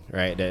thing,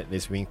 right, that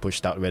is being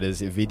pushed out, whether it's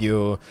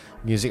video,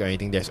 music, or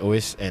anything, there's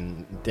always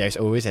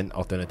an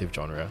alternative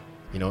genre.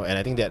 And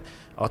I think that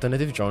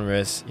alternative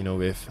genres,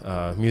 with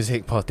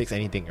music, politics,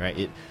 anything, right,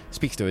 it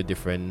speaks to a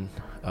different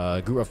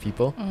group of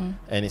people,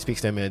 and it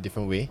speaks to them in a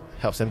different way,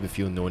 helps them to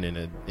feel known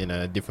in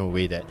a different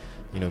way that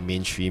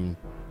mainstream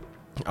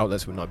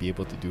outlets would not be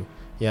able to do.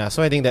 Yeah,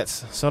 so I think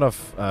that's sort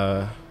of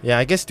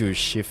I guess to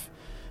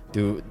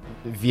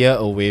veer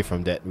away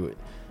from that would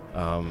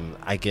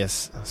I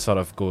guess sort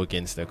of go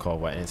against the core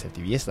of what NSF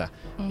TV is lah.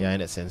 Yeah, in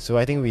that sense. So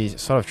I think we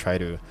sort of try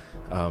to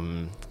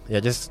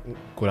just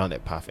go down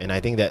that path, and I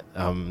think that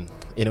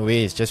in a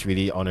way it's just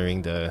really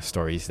honoring the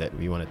stories that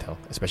we want to tell,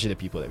 especially the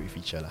people that we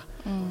feature lah.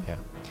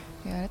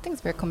 Yeah, I think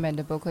it's very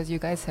commendable because you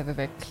guys have a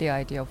very clear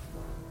idea of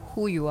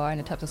who you are and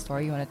the types of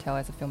story you want to tell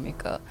as a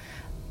filmmaker.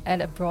 At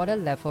a broader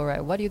level,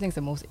 right, what do you think is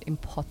the most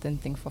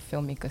important thing for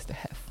filmmakers to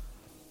have?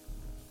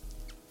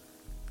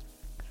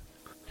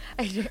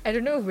 I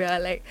don't know if we are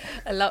like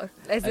allowed.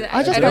 I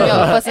just want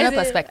your personal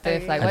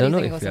perspective. Like, what do you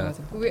think was the most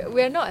important?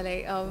 We're not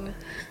like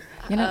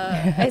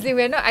as in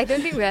we're not. I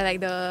don't think we're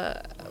like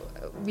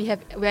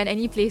we're in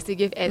any place to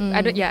give.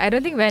 I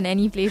don't think we're in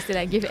any place to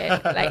like give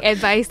like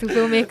advice to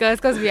filmmakers,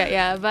 because we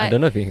are. But I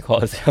don't know if we can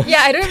call ourselves.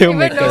 Yeah, I don't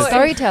even know.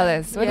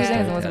 Storytellers. What do you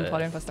think is the most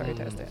important for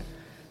storytellers?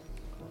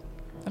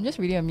 I'm just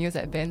really amused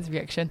at Ben's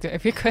reaction to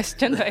every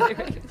question. By the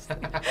way.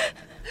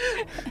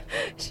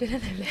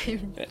 Shouldn't have let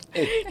him.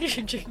 You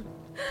should drink.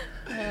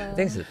 I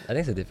think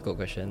it's a difficult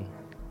question,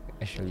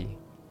 actually.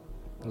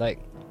 Like,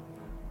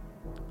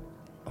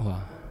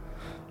 wow.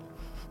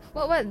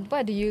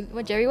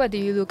 Jerry, what do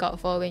you look out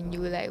for when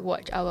you like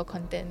watch our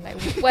content? Like,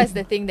 what's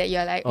the thing that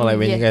you're like? Or like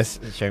when you yes.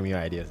 guys share me your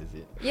ideas, is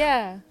it?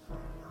 Yeah.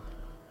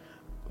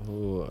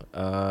 Ooh,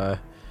 I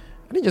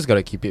think just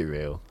gotta keep it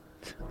real.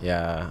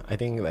 Yeah, I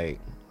think like,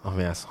 oh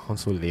man, I sound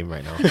so lame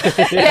right now.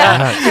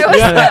 Yeah.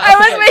 I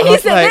was when he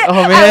said like, that. oh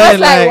I man, was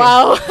like,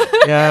 wow.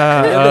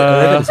 Yeah.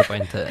 A little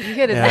disappointed. You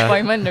get a Yeah.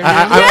 disappointment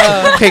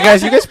already. Okay,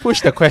 guys, you guys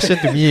push the question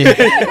to me.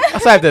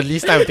 Also, I have the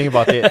least time to think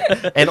about it,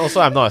 and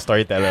also I'm not a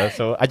storyteller,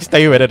 so I just tell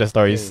you whether the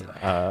story's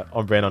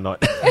on brand or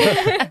not.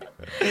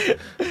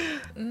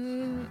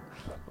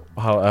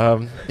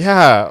 Wow.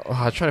 Yeah.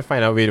 Wow, I'm trying to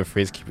find a way to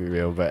phrase keep it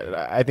real, but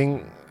I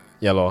think,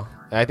 yeah, lor.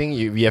 I think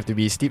we have to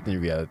be steeped in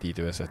reality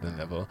to a certain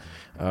level,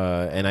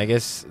 and I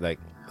guess like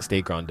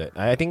stay grounded.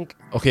 I think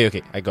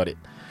okay, I got it.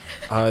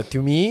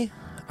 To me,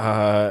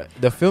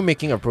 the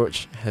filmmaking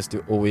approach has to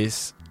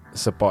always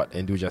support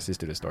and do justice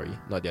to the story,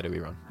 not the other way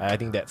around. I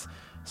think that's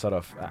sort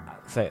of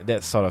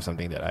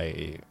something that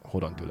I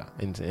hold on to lah.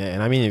 And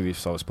I mean we've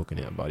sort of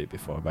spoken about it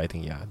before, but I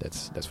think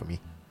that's for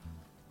me.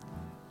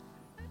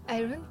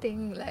 I don't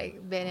think like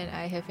Ben and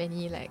I have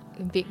any like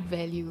big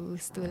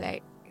values to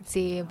like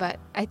say, but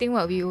I think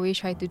what we always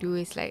try to do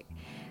is like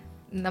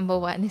number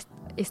one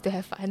is to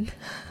have fun.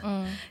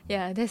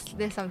 Yeah, that's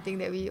something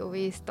that we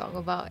always talk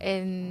about,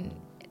 and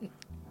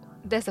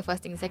that's the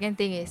first thing. Second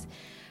thing is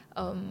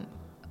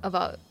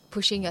about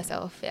pushing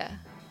yourself. Yeah,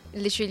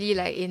 literally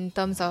like in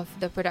terms of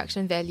the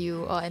production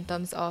value or in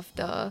terms of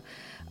the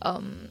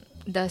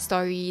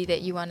story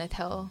that you want to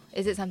tell.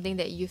 Is it something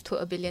that you've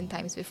told a billion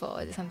times before?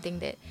 Is it something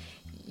that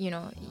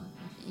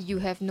you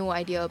have no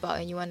idea about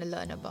and you want to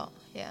learn about?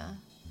 Yeah.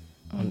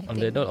 On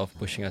the note of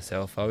pushing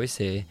yourself, I always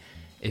say,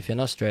 if you're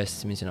not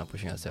stressed, it means you're not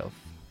pushing yourself.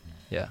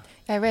 Yeah.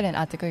 I read an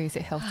article, you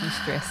said healthy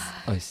stress.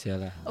 Oh, yeah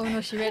lah. Oh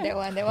no, she read that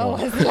one. That one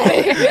was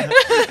like...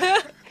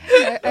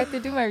 I have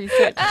to do my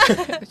research.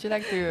 Would you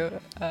like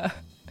to...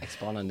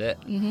 Expound on that?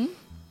 Mm-hmm.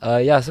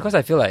 Yeah, so because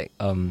I feel like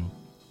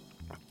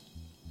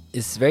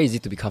it's very easy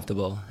to be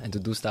comfortable and to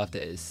do stuff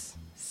that is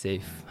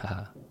safe,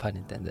 pun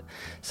intended.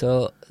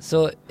 So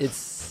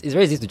it's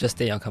very easy to just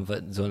stay in your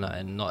comfort zone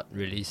and not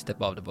really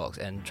step out of the box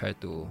and try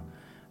to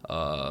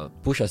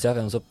push yourself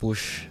and also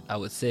push, I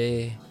won't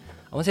say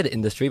the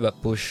industry, but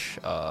push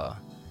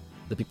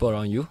the people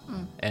around you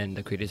and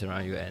the creators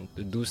around you, and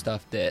to do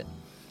stuff that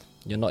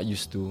you're not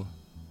used to.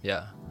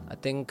 Yeah, I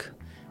think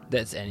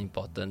that's an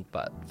important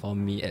part for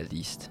me at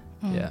least.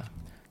 Yeah.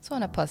 So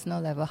on a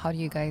personal level, how do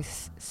you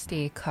guys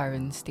stay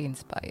current, stay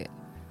inspired?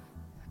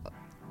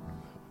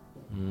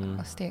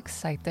 Or stay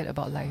excited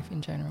about life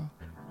in general?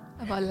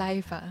 About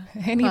life,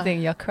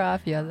 Anything, your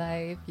craft, your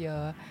life,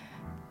 your...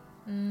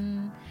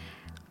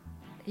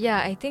 Yeah,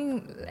 I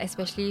think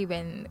especially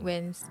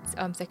when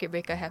circuit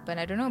breaker happened,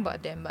 I don't know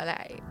about them, but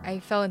like I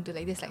fell into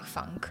like this like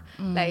funk.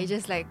 Like I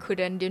just like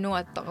didn't know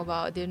what to talk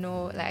about, didn't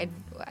know like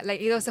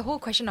it was a whole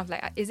question of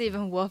like, is it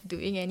even worth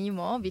doing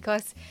anymore?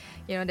 Because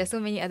there's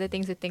so many other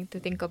things to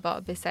think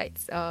about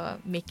besides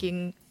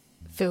making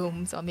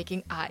films or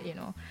making art.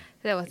 So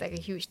that was like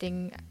a huge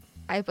thing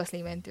I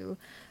personally went through.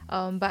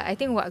 But I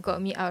think what got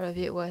me out of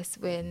it was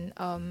when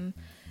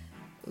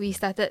we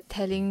started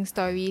telling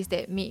stories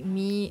that made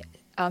me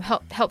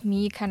help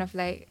me kind of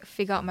like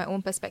figure out my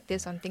own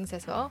perspectives on things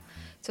as well.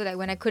 So like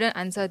when I couldn't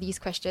answer these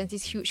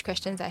huge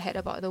questions I had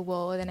about the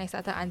world, and I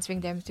started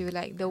answering them through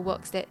like the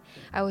works that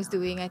I was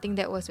doing, I think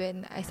that was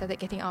when I started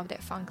getting out of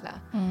that funk lah.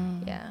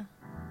 Yeah.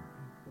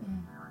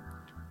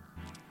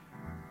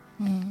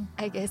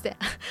 I guess that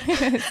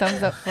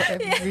sums up for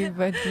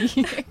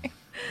everybody.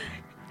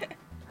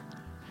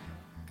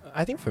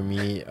 I think for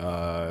me,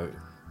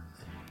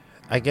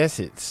 I guess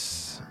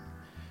it's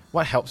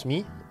what helps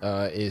me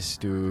is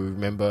to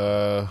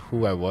remember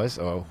who I was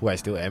or who I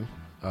still am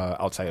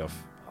outside of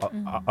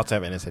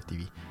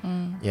NSFTV.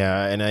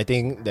 Yeah, and I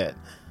think that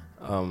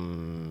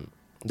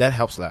that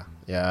helps lah.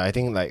 Yeah, I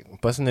think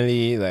like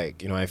personally,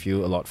 like I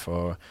feel a lot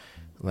for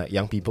like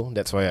young people.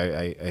 That's why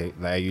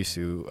I used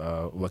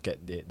to work at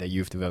the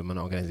youth development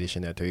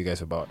organization that I told you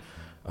guys about.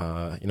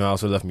 I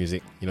also love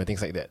music, things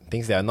like that,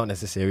 things that are not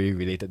necessarily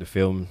related to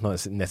film,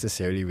 not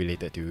necessarily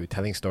related to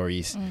telling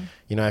stories.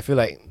 I feel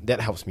like that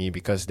helps me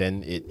because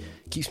then it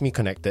keeps me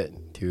connected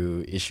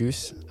to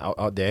issues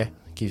out there,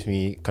 keeps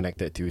me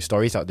connected to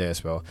stories out there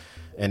as well,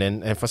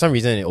 and for some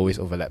reason it always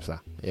overlaps lah.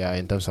 Yeah,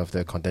 in terms of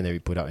the content that we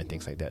put out and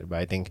things like that. But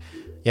I think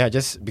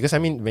just because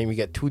when we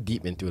get too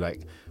deep into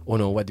like, oh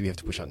no, what do we have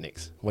to push out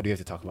next, what do we have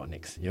to talk about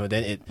next,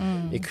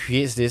 then it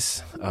creates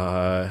this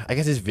I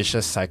guess this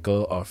vicious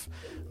cycle of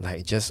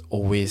like just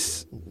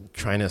always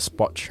trying to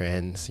spot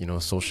trends,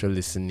 social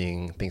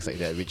listening, things like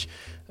that, which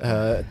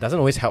doesn't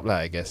always help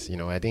lah, I guess.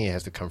 I think it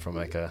has to come from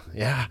like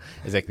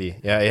exactly.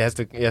 Yeah, it has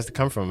to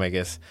come from, I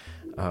guess,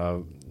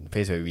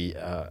 place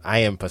where I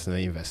am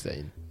personally invested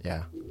in.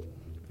 Yeah.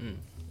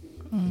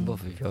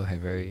 Both of you have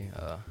very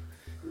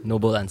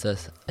noble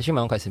answers. Actually,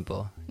 my own quite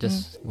simple.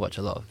 Just watch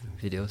a lot of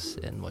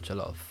videos and watch a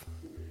lot of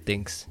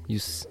things.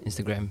 Use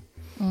Instagram.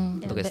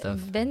 Look at stuff.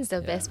 Ben's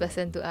the best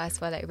person to ask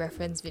for like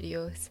reference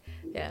videos.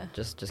 Yeah.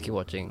 Just keep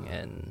watching,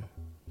 and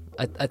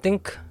I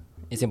think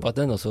it's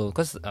important also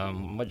because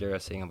what Jerry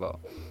was saying about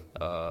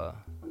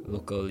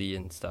locally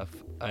and stuff.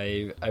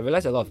 I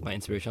realize a lot of my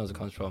inspiration also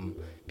comes from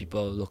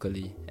people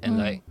locally,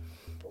 and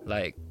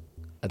like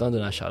I don't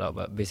do a shout out,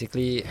 but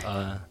basically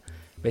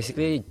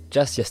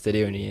just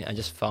yesterday only I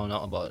just found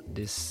out about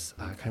this.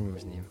 I can't remember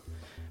his name,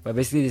 but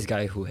basically this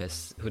guy who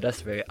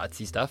does very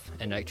artsy stuff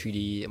and like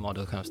 3D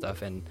model kind of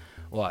stuff, and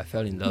wow, I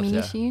fell in love. Mini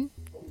Yeah. Sheen?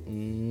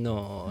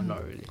 No,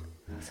 not really.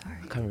 Sorry.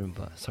 I can't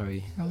remember.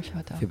 Sorry. Wrong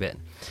shout out. Feel bad.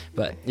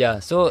 But yeah,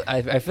 so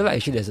I feel like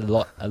actually there's a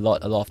lot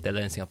of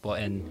talent in Singapore,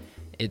 and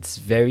it's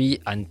very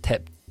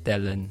untapped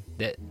talent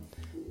that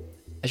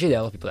actually there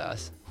are a lot of people like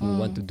us who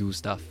want to do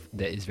stuff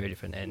that is very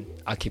different and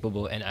are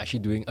capable and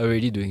actually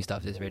already doing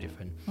stuff that's very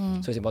different.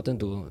 So it's important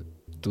to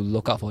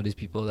look out for these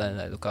people and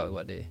like look out at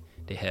what they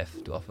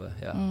have to offer.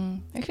 Yeah.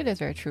 Actually, that's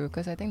very true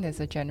because I think there's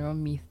a general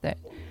myth that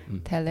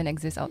talent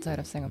exists outside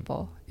of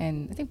Singapore,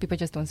 and I think people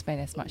just don't spend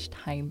as much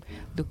time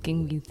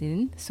looking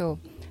within. So,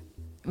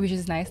 which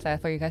is nice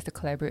for you guys to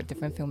collaborate with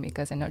different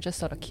filmmakers and not just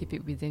sort of keep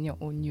it within your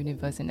own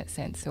universe in that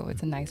sense. So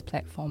it's a nice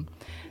platform.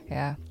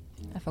 Yeah.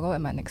 I forgot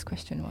what my next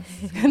question was.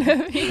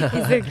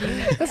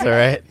 That's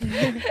alright.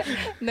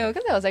 No,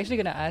 because I was actually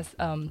going to ask,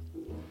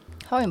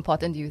 how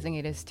important do you think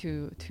it is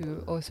to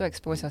also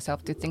expose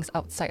yourself to things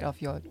outside of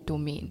your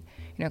domain?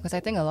 You know, because I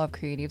think a lot of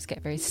creatives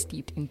get very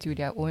steeped into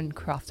their own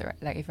craft, right?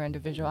 Like if you're into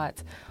visual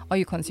arts, all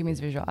you consume is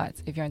visual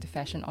arts. If you're into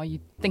fashion, all you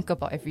think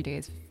about every day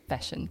is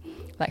fashion.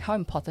 Like how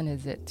important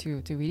is it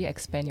to really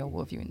expand your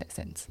worldview in that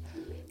sense?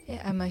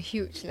 Yeah, I'm a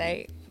huge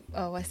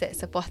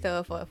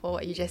supporter for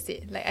what you just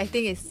said. Like I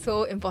think it's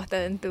so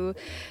important to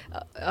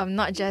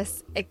not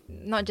just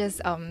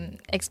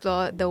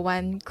explore the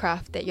one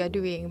craft that you're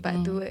doing,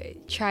 but to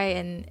try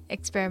and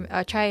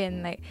experiment, try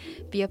and like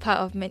be a part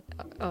of my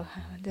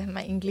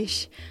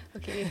English.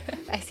 Okay,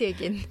 I say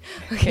again.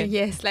 Okay,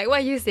 yes, like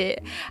what you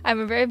said, I'm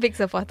a very big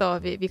supporter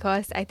of it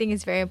because I think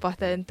it's very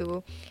important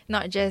to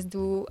not just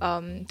do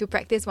to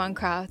practice one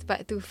craft,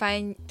 but to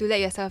let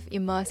yourself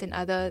immerse in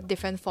other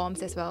different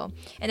forms as well.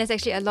 And that's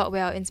actually a lot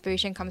where our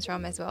inspiration comes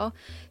from as well.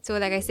 So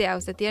like I said,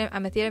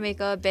 I'm a theatre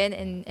maker. Ben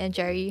and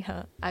Jerry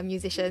are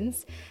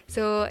musicians.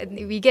 So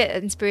we get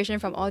inspiration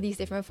from all these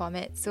different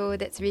formats. So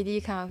that's really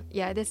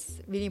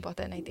that's really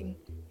important, I think.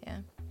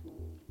 Yeah.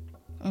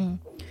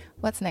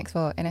 What's next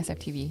for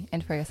NSFTV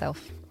and for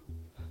yourself?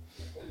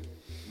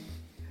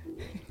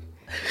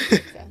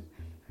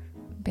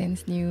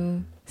 Ben's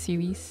new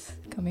series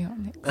coming out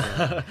next.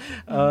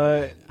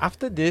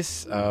 After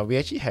this, we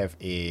actually have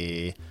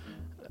a...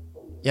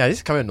 Yeah, this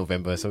is coming in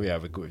November, so we're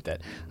good with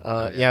that.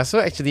 So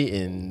actually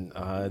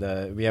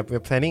we're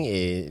planning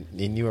a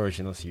new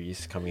original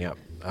series coming up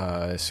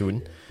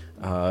soon.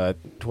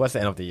 Towards the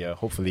end of the year,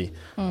 hopefully,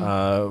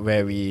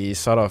 where we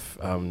sort of,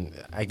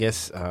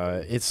 it's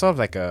sort of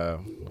like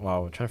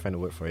I'm trying to find a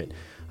word for it,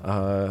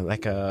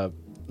 like a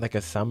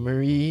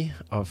summary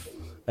of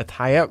a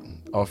tie-up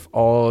of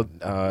all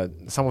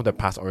some of the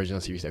past original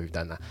series that we've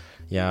done.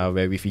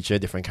 Where we feature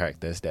different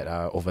characters that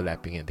are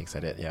overlapping and things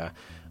like that. Yeah,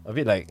 a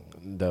bit like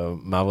the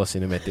Marvel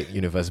Cinematic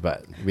Universe,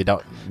 but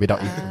without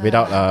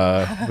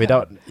the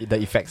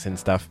effects and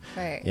stuff.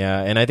 Right.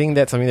 Yeah, and I think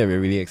that's something that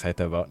we're really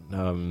excited about.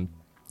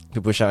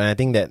 To push out, and I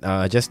think that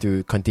just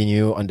to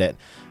continue on that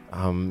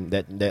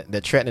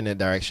that thread in that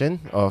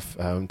direction of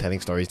telling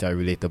stories that are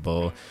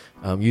relatable,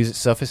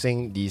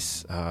 surfacing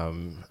these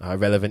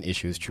relevant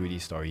issues through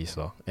these stories,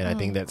 and I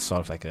think that's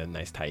sort of like a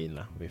nice tie-in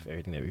with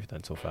everything that we've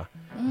done so far.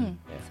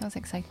 Sounds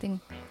exciting.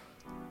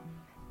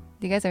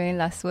 Do you guys have any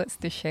last words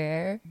to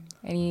share?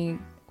 Any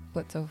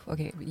words of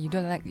you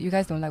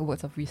guys don't like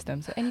words of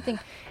wisdom, so anything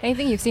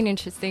you've seen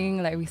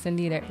interesting like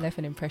recently that left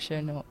an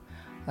impression or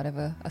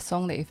whatever, a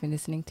song that you've been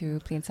listening to,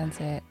 Plain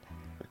Sunset,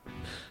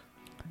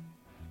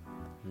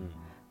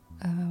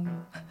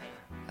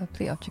 a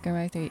plate of chicken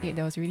rice that you ate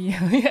that was really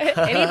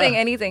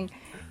anything.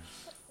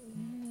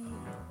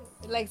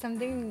 Like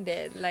something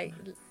that like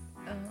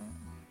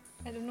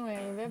I don't know,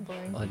 we're very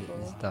boring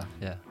people. Stuff,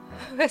 yeah.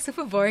 We're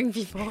super boring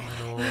people.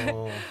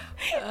 No.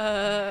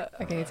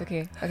 Okay, it's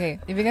okay. Okay,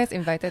 if you guys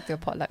invited to a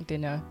potluck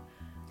dinner,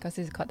 because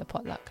this is called the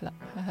Potluck Club,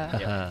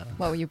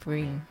 what will you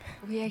bring?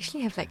 We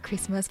actually have like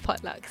Christmas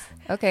potlucks.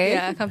 Okay.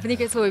 Yeah, company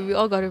Christmas, so we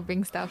all got to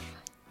bring stuff.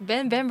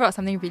 Ben brought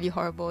something really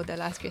horrible the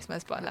last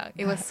Christmas potluck.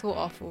 It was so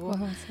awful. What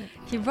was it?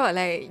 You brought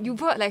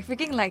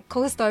freaking like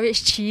cold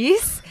storage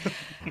cheese.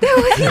 That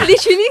was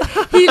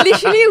he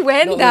literally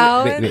went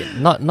down. Wait,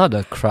 not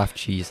the craft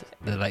cheese.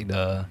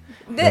 The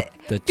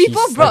people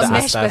cheese, brought the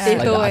mashed Astas,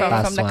 potato like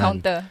the from the one.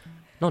 counter.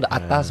 No, the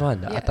atas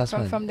one. The atas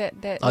one. from that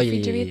Oh, yeah,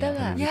 refrigerator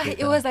lah. Yeah,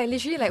 it was like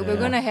literally like we're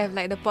gonna have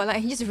like the potluck.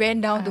 And he just ran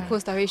down to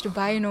Cold Storage to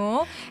buy,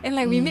 and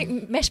like we make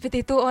mashed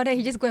potato, all that.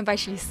 He just go and buy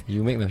cheese.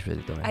 You make mashed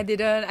potato, right? I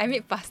didn't. I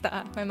made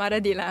pasta. My mother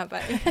did lah,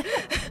 but You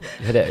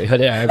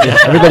heard that?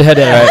 Right? Everybody heard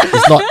that, right?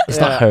 It's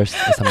not hers.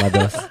 It's her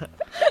mother's.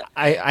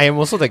 I am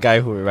also the guy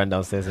who would run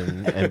downstairs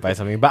and buy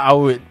something, but I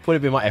would put a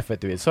bit more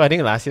effort to it. So I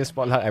think last year's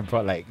potluck I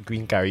brought like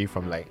green curry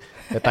from like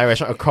the Thai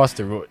restaurant across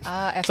the road.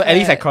 So at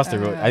least I crossed the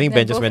road. I think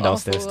Ben just went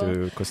downstairs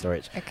to Cold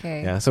Storage.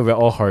 Okay. Yeah, so we're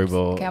all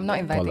horrible. Okay, I'm not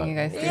inviting potluck. you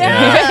guys.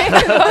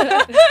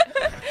 Yeah.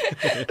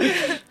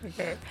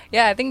 Okay.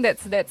 Yeah, I think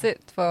that's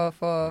it for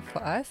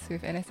us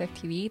with NSF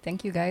TV.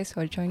 Thank you guys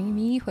for joining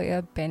me,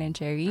 Hoya, Ben, and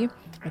Jerry.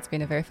 It's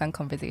been a very fun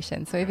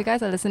conversation. So if you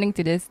guys are listening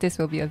to this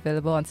will be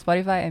available on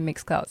Spotify and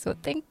Mixcloud. So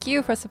thank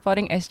you for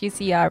supporting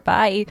SGCR.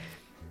 Bye.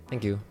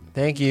 Thank you.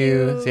 Thank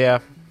you. See ya.